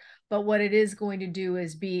Twitter, but what it is going to do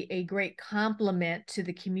is be a great complement to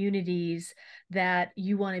the communities that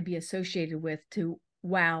you want to be associated with to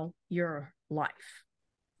wow your life,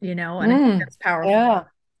 and I think Mm. that's powerful. Yeah.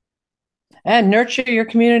 And nurture your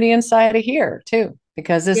community inside of here too,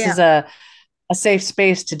 because this Yeah. is a safe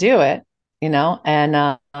space to do it,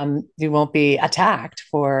 and you won't be attacked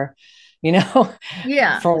for, you know,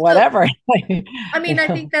 Yeah. for So whatever. I you mean, I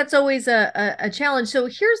know. think that's always a challenge. So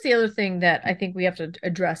here's the other thing that I think we have to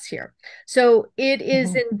address here. So it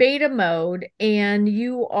is Mhm. in beta mode, and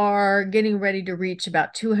you are getting ready to reach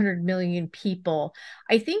about 200 million people.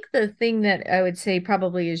 I think the thing that I would say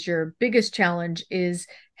probably is your biggest challenge is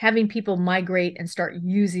having people migrate and start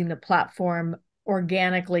using the platform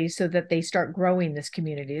organically so that they start growing this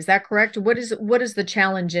community. Is that correct? What is the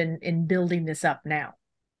challenge in building this up now?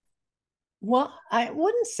 Well, I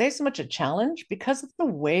wouldn't say so much a challenge because of the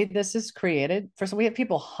way this is created. First, we have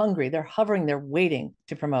people hungry. They're hovering, they're waiting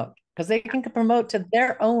to promote because they can promote to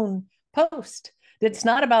their own post. It's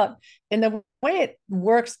not about, in the way it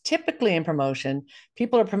works typically in promotion,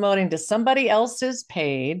 people are promoting to somebody else's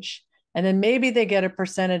page, and then maybe they get a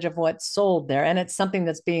percentage of what's sold there, and it's something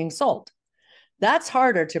that's being sold. That's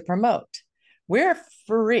harder to promote. We're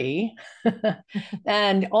free.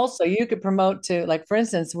 And also you could promote to, like, for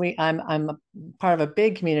instance, I'm a part of a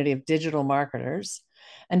big community of digital marketers.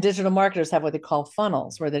 And digital marketers have what they call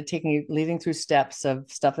funnels, where they're taking you, leading through steps of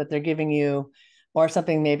stuff that they're giving you, or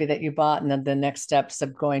something maybe that you bought, and then the next steps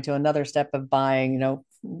of going to another step of buying.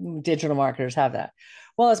 Digital marketers have that.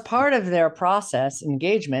 Well, as part of their process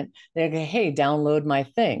engagement, they go, hey, download my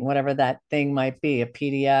thing, whatever that thing might be, a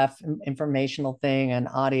PDF, informational thing, an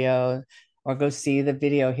audio, or go see the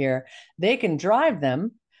video here. They can drive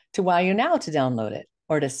them to Wow You Now to download it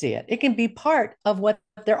or to see it. It can be part of what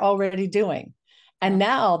they're already doing. And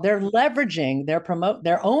now they're leveraging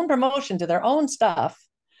their own promotion to their own stuff.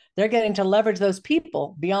 They're getting to leverage those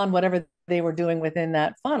people beyond whatever they were doing within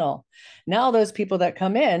that funnel. Now, those people that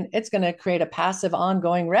come in, it's going to create a passive,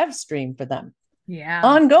 ongoing rev stream for them. Yeah.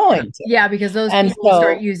 Ongoing. Yeah, because those And people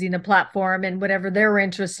start so, using the platform and whatever they're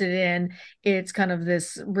interested in, it's kind of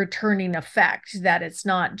this returning effect, that it's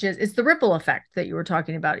not just, it's the ripple effect that you were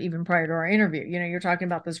talking about even prior to our interview. You're talking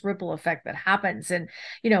about this ripple effect that happens. And,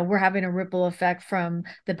 we're having a ripple effect from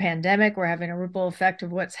the pandemic. We're having a ripple effect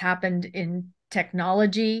of what's happened in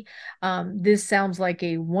technology. This sounds like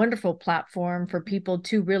a wonderful platform for people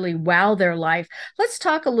to really wow their life. Let's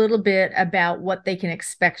talk a little bit about what they can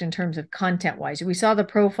expect in terms of content wise. We saw the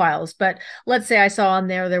profiles, but let's say I saw on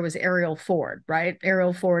there was Ariel Ford, right?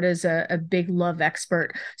 Ariel Ford is a big love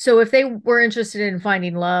expert. So if they were interested in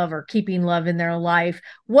finding love or keeping love in their life,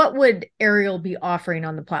 what would Ariel be offering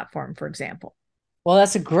on the platform, for example? well,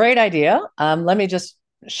 that's a great idea. Let me just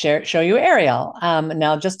show you Ariel.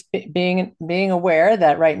 Now, just being aware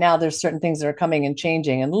that right now there's certain things that are coming and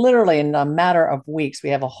changing, and literally in a matter of weeks, we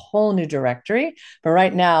have a whole new directory. But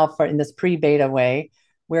right now, for in this pre-beta way,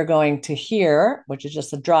 we're going to here, which is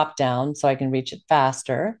just a drop down, so I can reach it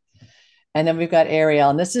faster. And then we've got Ariel,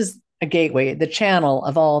 and this is a gateway, the channel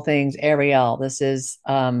of all things Ariel. This is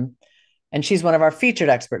and she's one of our featured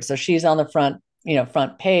experts. So she's on the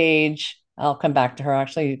front page. I'll come back to her.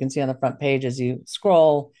 Actually, you can see on the front page as you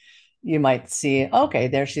scroll, you might see, okay,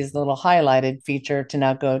 there she's the little highlighted feature to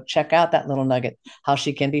now go check out that little nugget, how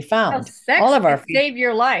she can be How found. sex All of our can save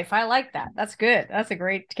your life. I like that. That's good. That's a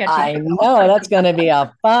great catchy I title. know that's going to be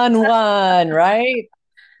a fun one, right?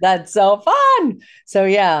 That's so fun. So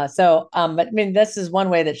yeah. So but I mean, this is one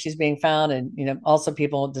way that she's being found. And also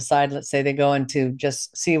people decide, let's say they go into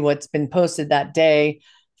just see what's been posted that day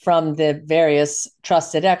from the various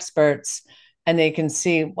trusted experts, and they can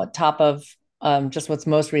see what top of just what's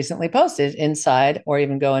most recently posted inside, or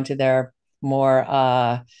even go into their more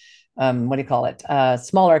what do you call it?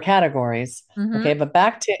 Smaller categories. Mm-hmm. Okay, but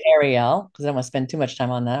back to Ariel, because I don't want to spend too much time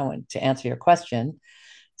on that. I want to answer your question.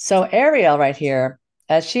 So Ariel right here,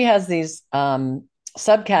 as she has these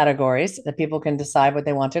subcategories that people can decide what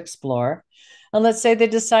they want to explore. And let's say they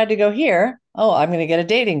decide to go here. Oh, I'm going to get a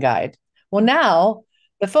dating guide. Well, now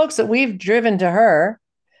the folks that we've driven to her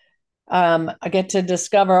I get to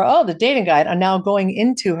discover, oh, the dating guide are now going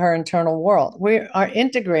into her internal world. We are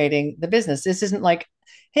integrating the business. This isn't like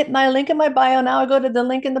hit my link in my bio. Now I go to the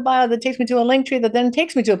link in the bio that takes me to a link tree that then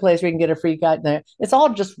takes me to a place where you can get a free guide there. It's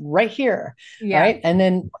all just right here. Yeah. Right. And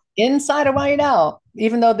then inside of Right Now,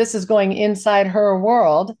 even though this is going inside her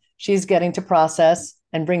world, she's getting to process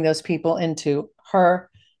and bring those people into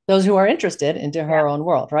those who are interested into her own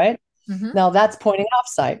world. Right. Mm-hmm. Now that's pointing off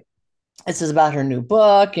site. This is about her new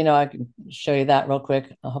book. I can show you that real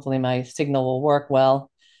quick. Hopefully my signal will work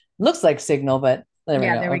well. Looks like signal, but there we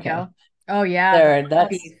go. There we Okay. go. Oh yeah. There,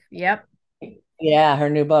 that's Yep. yeah, her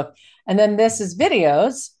new book. And then this is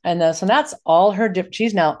videos. And so that's all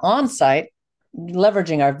she's now on site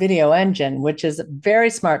leveraging our video engine, which is very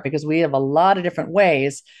smart because we have a lot of different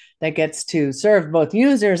ways that gets to serve both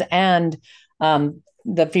users and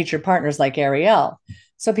the featured partners like Ariel.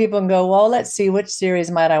 So people can go, well, let's see, which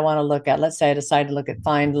series might I want to look at? Let's say I decide to look at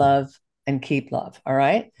Find Love and Keep Love. All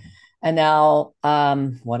right. And now,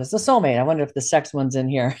 what is the soulmate? I wonder if the sex one's in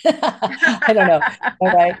here. I don't know.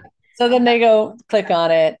 All right. So then they go click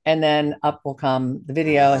on it, and then up will come the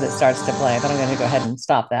video as it starts to play. But I'm going to go ahead and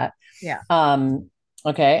stop that. Yeah.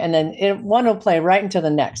 Okay. And then one will play right into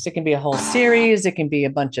the next. It can be a whole series. It can be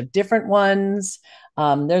a bunch of different ones.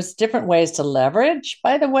 There's different ways to leverage,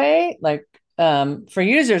 by the way, like for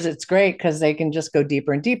users, it's great because they can just go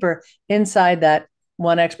deeper and deeper inside that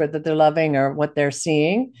one expert that they're loving or what they're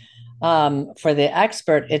seeing. For the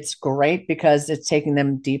expert, it's great because it's taking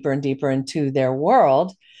them deeper and deeper into their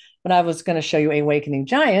world. But I was going to show you Awakening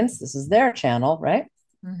Giants. This is their channel, right?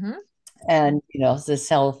 Mm-hmm. And, this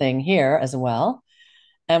whole thing here as well.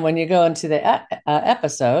 And when you go into the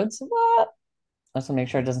episodes, let's make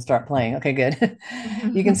sure it doesn't start playing. Okay, good.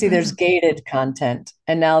 You can see there's gated content.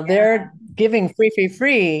 And now they're giving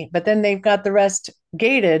free, but then they've got the rest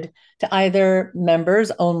gated to either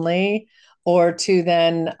members only or to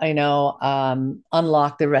then,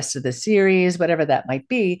 unlock the rest of the series, whatever that might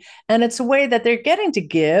be. And it's a way that they're getting to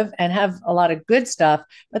give and have a lot of good stuff,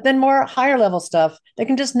 but then more higher level stuff, they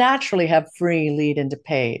can just naturally have free lead into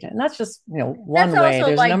paid. And that's just, one That's way.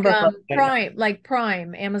 also There's a number of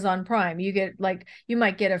Prime, Amazon Prime. You get you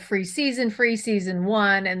might get a free season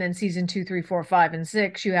 1, and then season 2, 3, 4, 5, and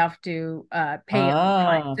 6, you have to pay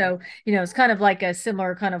up. So, it's kind of like a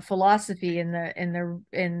similar kind of philosophy in the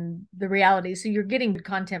reality. So you're getting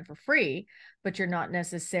content for free, but you're not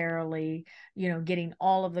necessarily, getting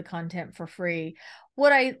all of the content for free.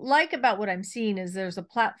 What I like about what I'm seeing is there's a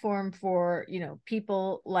platform for,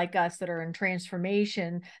 people like us that are in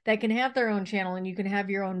transformation that can have their own channel, and you can have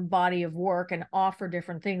your own body of work and offer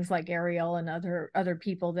different things like Ariel and other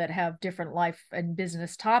people that have different life and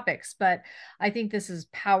business topics. But I think this is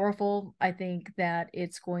powerful. I think that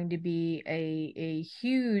it's going to be a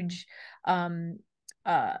huge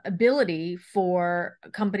ability for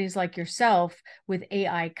companies like yourself with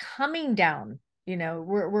AI coming down.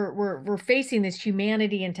 We're facing this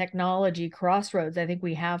humanity and technology crossroads. I think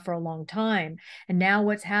we have for a long time, and now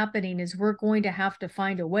what's happening is we're going to have to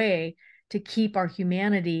find a way to keep our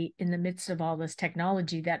humanity in the midst of all this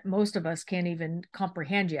technology that most of us can't even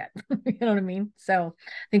comprehend yet. You know what I mean? So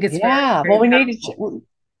I think it's very, well,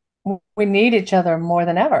 very we need each other more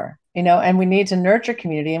than ever, and we need to nurture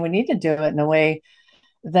community, and we need to do it in a way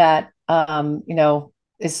that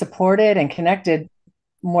is supported and connected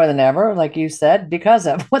more than ever, like you said, because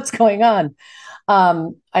of what's going on.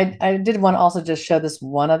 I did want to also just show this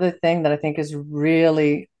one other thing that I think is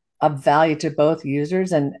really of value to both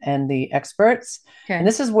users and the experts. Okay. And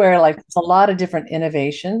this is where it's a lot of different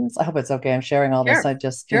innovations. I hope it's okay. I'm sharing all this. I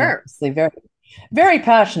just very, very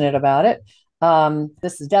passionate about it.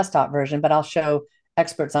 This is desktop version, but I'll show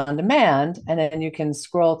experts on demand, and then you can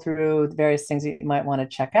scroll through the various things that you might want to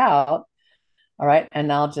check out. All right.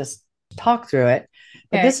 And I'll just talk through it.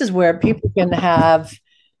 But Okay. this is where people can have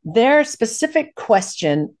their specific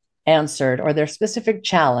question answered or their specific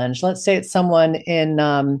challenge. Let's say it's someone in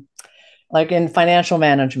like in financial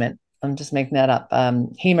management. I'm just making that up.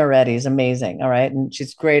 Hema Reddy is amazing. All right. And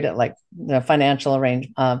she's great at like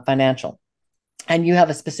financial. And you have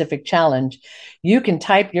a specific challenge, you can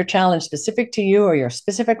type your challenge specific to you or your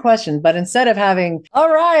specific question. But instead of having,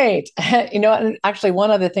 all right, and actually one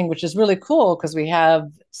other thing, which is really cool, because we have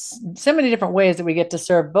so many different ways that we get to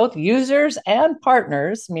serve both users and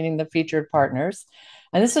partners, meaning the featured partners.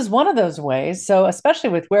 And this is one of those ways. So especially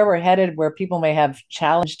with where we're headed, where people may have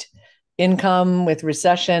challenged income with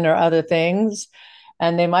recession or other things,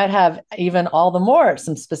 and they might have even all the more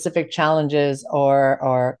some specific challenges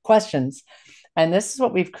or questions. And this is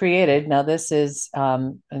what we've created. Now, this is just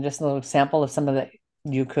a little example of some of the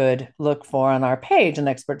you could look for on our page and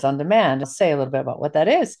Experts on Demand. I'll say a little bit about what that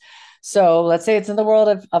is. So let's say it's in the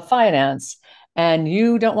world of finance, and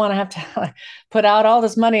you don't want to have to put out all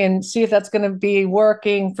this money and see if that's going to be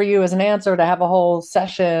working for you as an answer to have a whole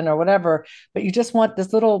session or whatever, but you just want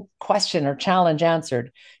this little question or challenge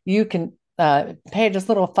answered. You can pay just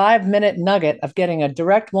a little 5-minute nugget of getting a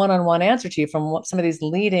direct one-on-one answer to you from some of these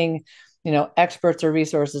leading experts or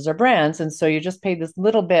resources or brands. And so you just pay this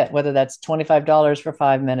little bit, whether that's $25 for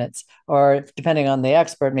 5 minutes, or depending on the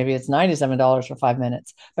expert, maybe it's $97 for 5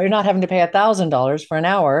 minutes, but you're not having to pay $1,000 for an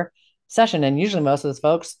hour session. And usually most of those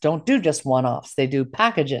folks don't do just one-offs, they do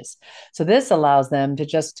packages. So this allows them to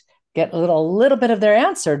just get a little bit of their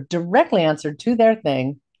answer directly answered to their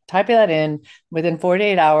thing, type that in within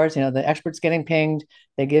 48 hours, the expert's getting pinged,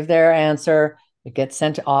 they give their answer, it gets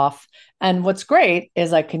sent off. And what's great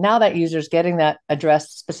is like now that user's getting that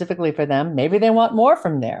addressed specifically for them. Maybe they want more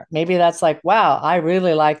from there. Maybe that's like, wow, I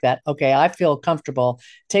really like that. Okay, I feel comfortable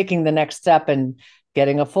taking the next step and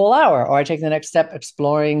getting a full hour, or I take the next step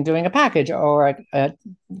exploring doing a package, or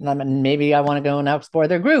maybe I want to go now explore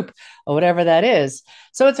their group or whatever that is.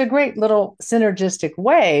 So it's a great little synergistic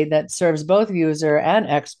way that serves both user and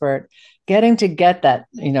expert, getting to get that,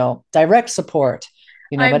 direct support.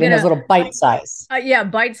 But in those little bite size. Yeah,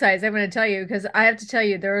 bite size. I'm going to tell you, because I have to tell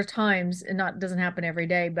you, there are times, and it doesn't happen every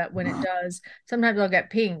day, but when it does, sometimes I'll get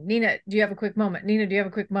pinged. Nina, do you have a quick moment? Nina, do you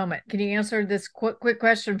have a quick moment? Can you answer this quick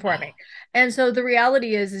question for me? And so the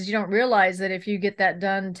reality is you don't realize that if you get that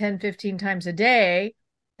done 10, 15 times a day,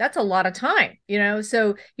 that's a lot of time,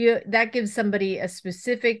 so that gives somebody a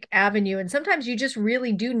specific avenue. And sometimes you just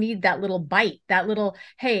really do need that little bite, that little,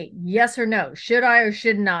 hey, yes or no, should I or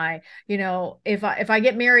shouldn't I, if I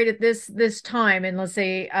get married at this time, and let's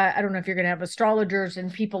say, I don't know if you're going to have astrologers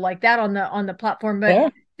and people like that on the platform,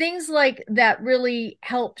 but things like that really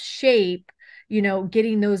help shape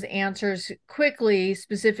getting those answers quickly,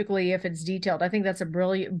 specifically if it's detailed. I think that's a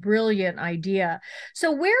brilliant idea.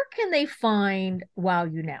 So where can they find Wow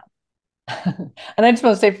You Now? And I just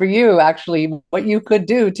want to say for you, actually, what you could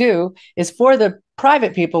do too is for the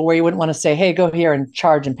private people where you wouldn't want to say, hey, go here and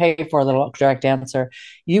charge and pay for a little direct answer.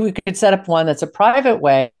 You could set up one that's a private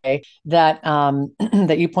way that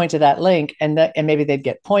that you point to that link, and maybe they'd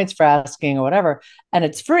get points for asking or whatever, and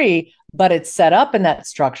it's free, but it's set up in that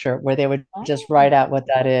structure where they would just write out what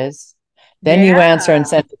that is. Then you answer and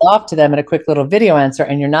send it off to them in a quick little video answer,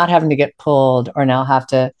 and you're not having to get pulled or now have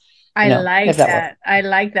to. I like that. I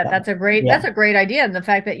like that. That's a great idea. And the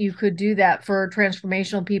fact that you could do that for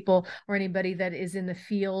transformational people or anybody that is in the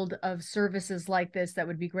field of services like this, that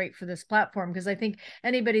would be great for this platform. Because I think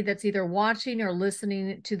anybody that's either watching or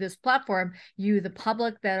listening to this platform, the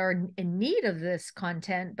public that are in need of this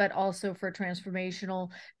content, but also for transformational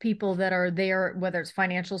people that are there, whether it's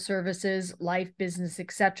financial services, life, business,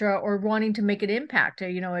 etc., or wanting to make an impact,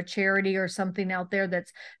 a charity or something out there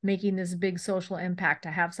that's making this big social impact, to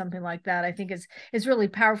have something like that, I think is really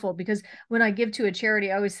powerful. Because when I give to a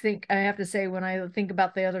charity, I always think, I have to say, when I think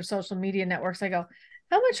about the other social media networks, I go,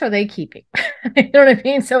 how much are they keeping? You know what I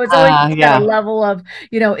mean? So it's always a level of,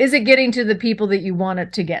 is it getting to the people that you want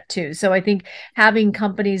it to get to? So I think having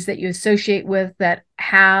companies that you associate with that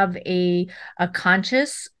have a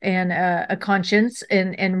conscience and a conscience,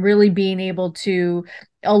 and really being able to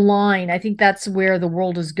align. I think that's where the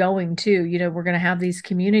world is going to. We're going to have these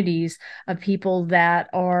communities of people that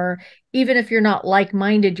are, even if you're not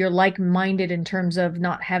like-minded, you're like-minded in terms of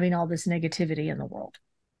not having all this negativity in the world.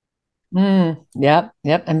 Yep.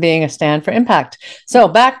 And being a stand for impact. So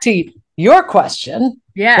back to your question.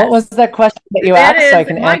 What Yes. was that question that you That asked so I is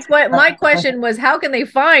can answer? my question was, how can they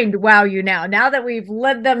find Wow You Now? Now that we've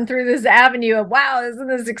led them through this avenue of, wow, isn't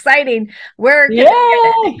this exciting? Where can they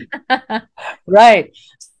Yay! get it? Right.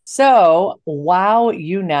 So wow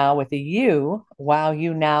you now with a U,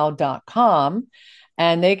 wowyonow.com.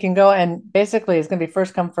 And they can go and basically it's going to be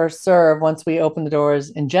first come, first serve once we open the doors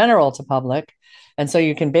in general to public. And so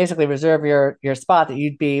you can basically reserve your spot that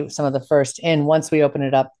you'd be some of the first in once we open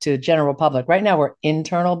it up to general public. Right now we're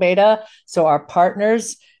internal beta. So our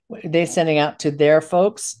partners, they sending out to their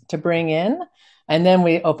folks to bring in. And then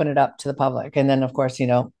we open it up to the public. And then of course,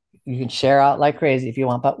 you can share out like crazy if you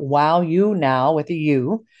want, but wow you now with a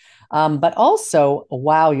U, but also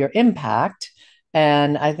wow your impact.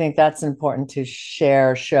 And I think that's important to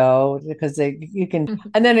show because you can,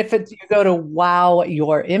 and then if you go to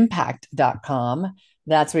wowyouриmpact.com,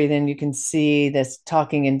 that's where then you can see this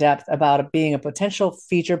talking in depth about being a potential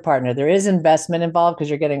featured partner. There is investment involved because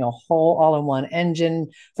you're getting a whole all-in-one engine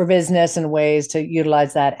for business and ways to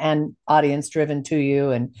utilize that and audience driven to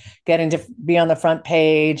you and getting to be on the front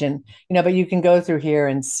page. And, but you can go through here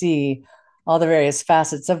and see all the various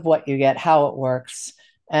facets of what you get, how it works.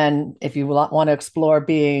 And if you want to explore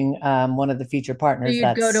being one of the featured So partners,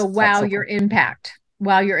 you'd go to that's Wow Your Impact,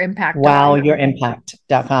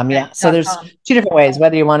 wowyourimpact.com. Yeah. So there's .com. two different ways,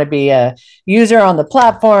 whether you want to be a user on the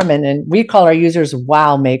platform, and we call our users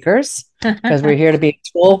wow makers because we're here to be a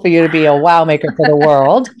tool for you to be a wow maker for the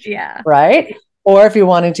world. Yeah. Right. Or if you're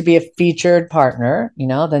wanting to be a featured partner,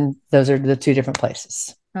 then those are the two different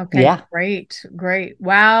places. Okay, Yeah. great, great.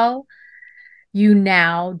 Wowyonow.com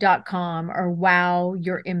or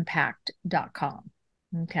wowyourimpact.com.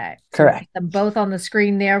 Okay. So we'll Correct. put them both on the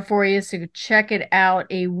screen there for you. So check it out.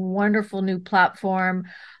 A wonderful new platform,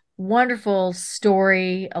 wonderful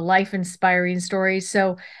story, a life inspiring story.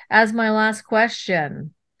 So, as my last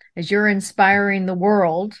question, as you're inspiring the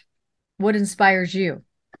world, what inspires you?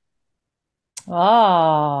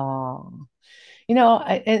 Oh,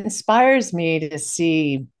 it inspires me to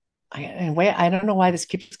see. I don't know why this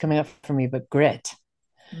keeps coming up for me, but grit.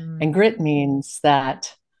 And Mm. grit means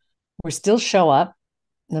that we still show up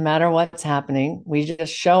no matter what's happening. We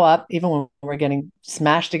just show up, even when we're getting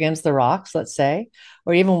smashed against the rocks, let's say,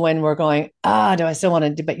 or even when we're going, do I still want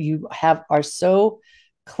to do? But you are so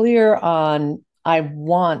clear on, I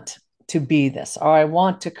want to be this, or I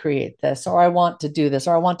want to create this, or I want to do this,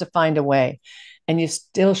 or I want to find a way. And you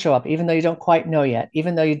still show up, even though you don't quite know yet,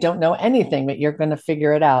 even though you don't know anything, but you're going to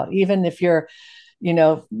figure it out. Even if you're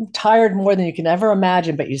tired more than you can ever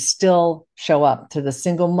imagine, but you still show up to the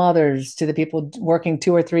single mothers, to the people working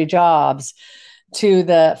 2 or 3 jobs, to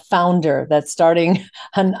the founder that's starting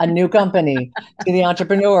a new company, to the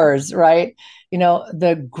entrepreneurs, right?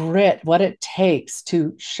 The grit, what it takes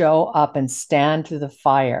to show up and stand through the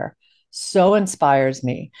fire so inspires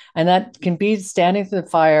me. And that can be standing through the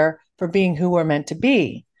fire for being who we're meant to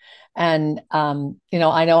be. And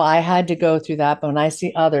I know I had to go through that, but when I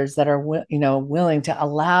see others that are willing to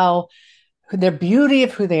allow their beauty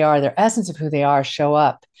of who they are, their essence of who they are, show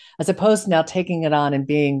up, as opposed to now taking it on and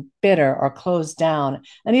being bitter or closed down.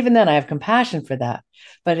 And even then, I have compassion for that.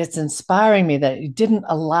 But it's inspiring me that you didn't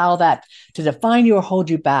allow that to define you or hold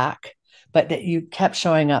you back, but that you kept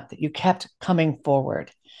showing up, that you kept coming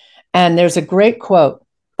forward. And there's a great quote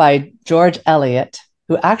by George Eliot,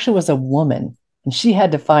 who actually was a woman, and she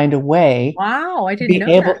had to find a way Wow, I to didn't be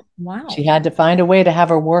know able, that. Wow. she had to find a way to have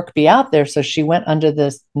her work be out there. So she went under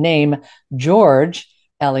this name, George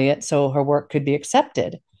Eliot, so her work could be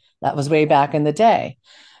accepted. That was way back in the day.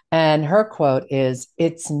 And her quote is,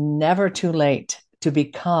 "It's never too late to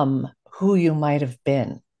become who you might have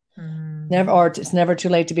been. Mm. Never, or it's never too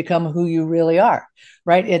late to become who you really are,"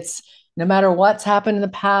 right? It's no matter what's happened in the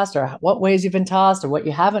past or what ways you've been tossed or what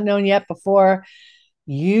you haven't known yet before,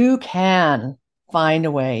 you can find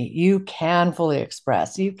a way. You can fully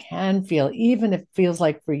express. You can feel, even if it feels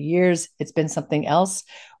like for years it's been something else.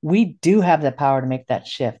 We do have the power to make that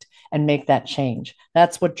shift and make that change.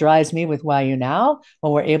 That's what drives me with Why You Now,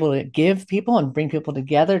 when we're able to give people and bring people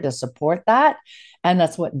together to support that. And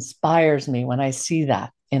that's what inspires me when I see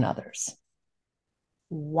that in others.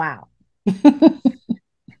 Wow.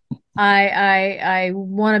 I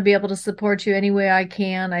want to be able to support you any way I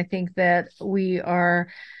can. I think that we are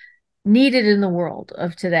needed in the world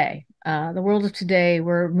of today. The world of today,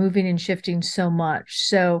 we're moving and shifting so much.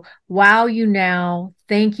 So, Wow You Now,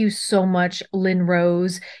 thank you so much, Lynn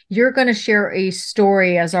Rose. You're going to share a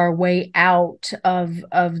story as our way out of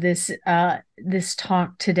this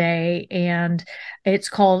talk today, and it's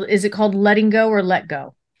called. Is it called Letting Go or Let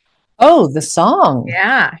Go? Oh, the song.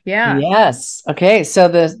 Yeah, yeah. Yes. Okay. So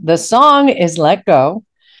the song is Let Go.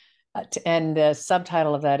 And the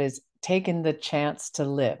subtitle of that is Taking the Chance to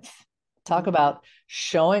Live. Talk about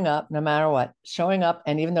showing up no matter what, showing up.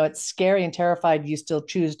 And even though it's scary and terrified, you still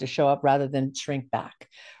choose to show up rather than shrink back,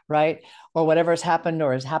 right? Or whatever has happened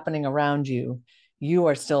or is happening around you, you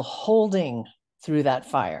are still holding through that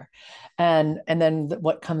fire. And then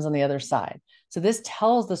what comes on the other side. So this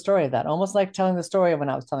tells the story of that, almost like telling the story of when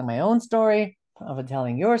I was telling my own story, of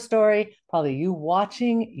telling your story, probably you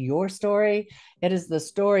watching your story. It is the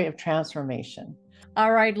story of transformation.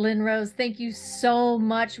 All right, Lynn Rose, thank you so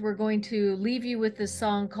much. We're going to leave you with this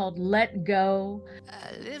song called Let Go.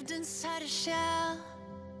 I lived inside a shell,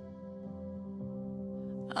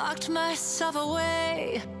 locked myself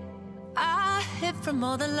away. I hid from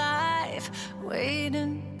all the life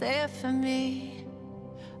waiting there for me.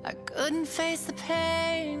 I couldn't face the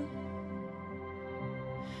pain.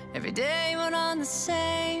 Every day went on the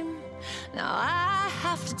same. Now I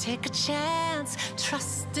have to take a chance,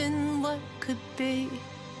 trust in what could be.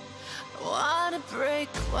 I wanna break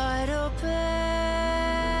wide open.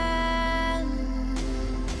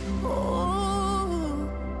 Ooh,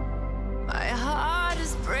 my heart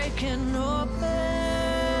is breaking open.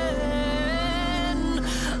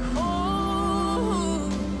 Ooh,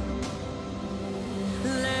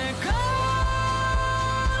 let go.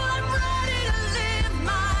 I'm ready to live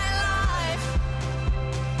my life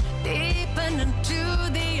deep into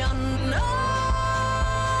the unknown.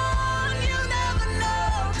 You'll never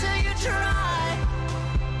know till you try.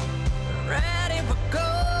 Ready, we're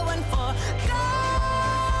going for gold.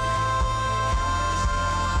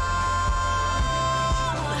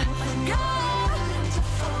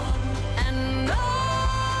 And go,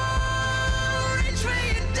 reach where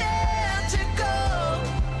you dare to go.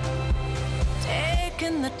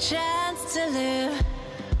 Taking the chance to live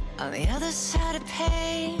on the other side of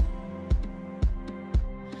pain.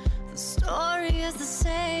 The story is the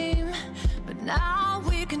same, but now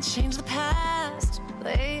we can change the past,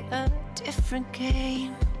 play a different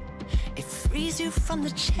game. It frees you from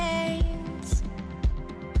the chains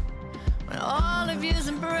when all of you's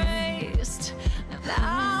embraced.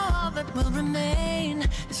 Now all that will remain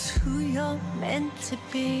is who you're meant to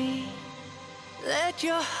be. Let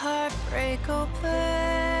your heart break open.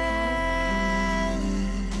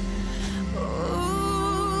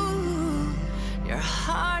 Ooh, your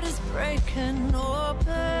heart is breaking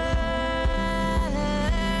open.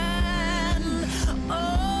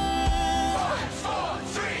 Oh, 5, 4,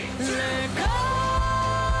 3, 2, let go.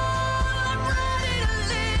 I'm ready to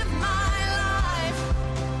live my life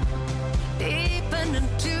deep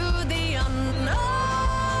into the unknown.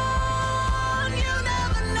 You'll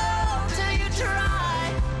never know till you try.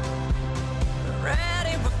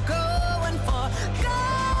 Ready, we're going for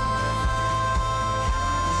gold.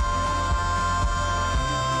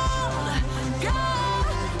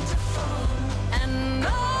 And go,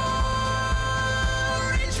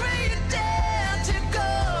 reach where you dare to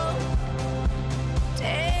go.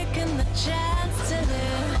 Taking the chance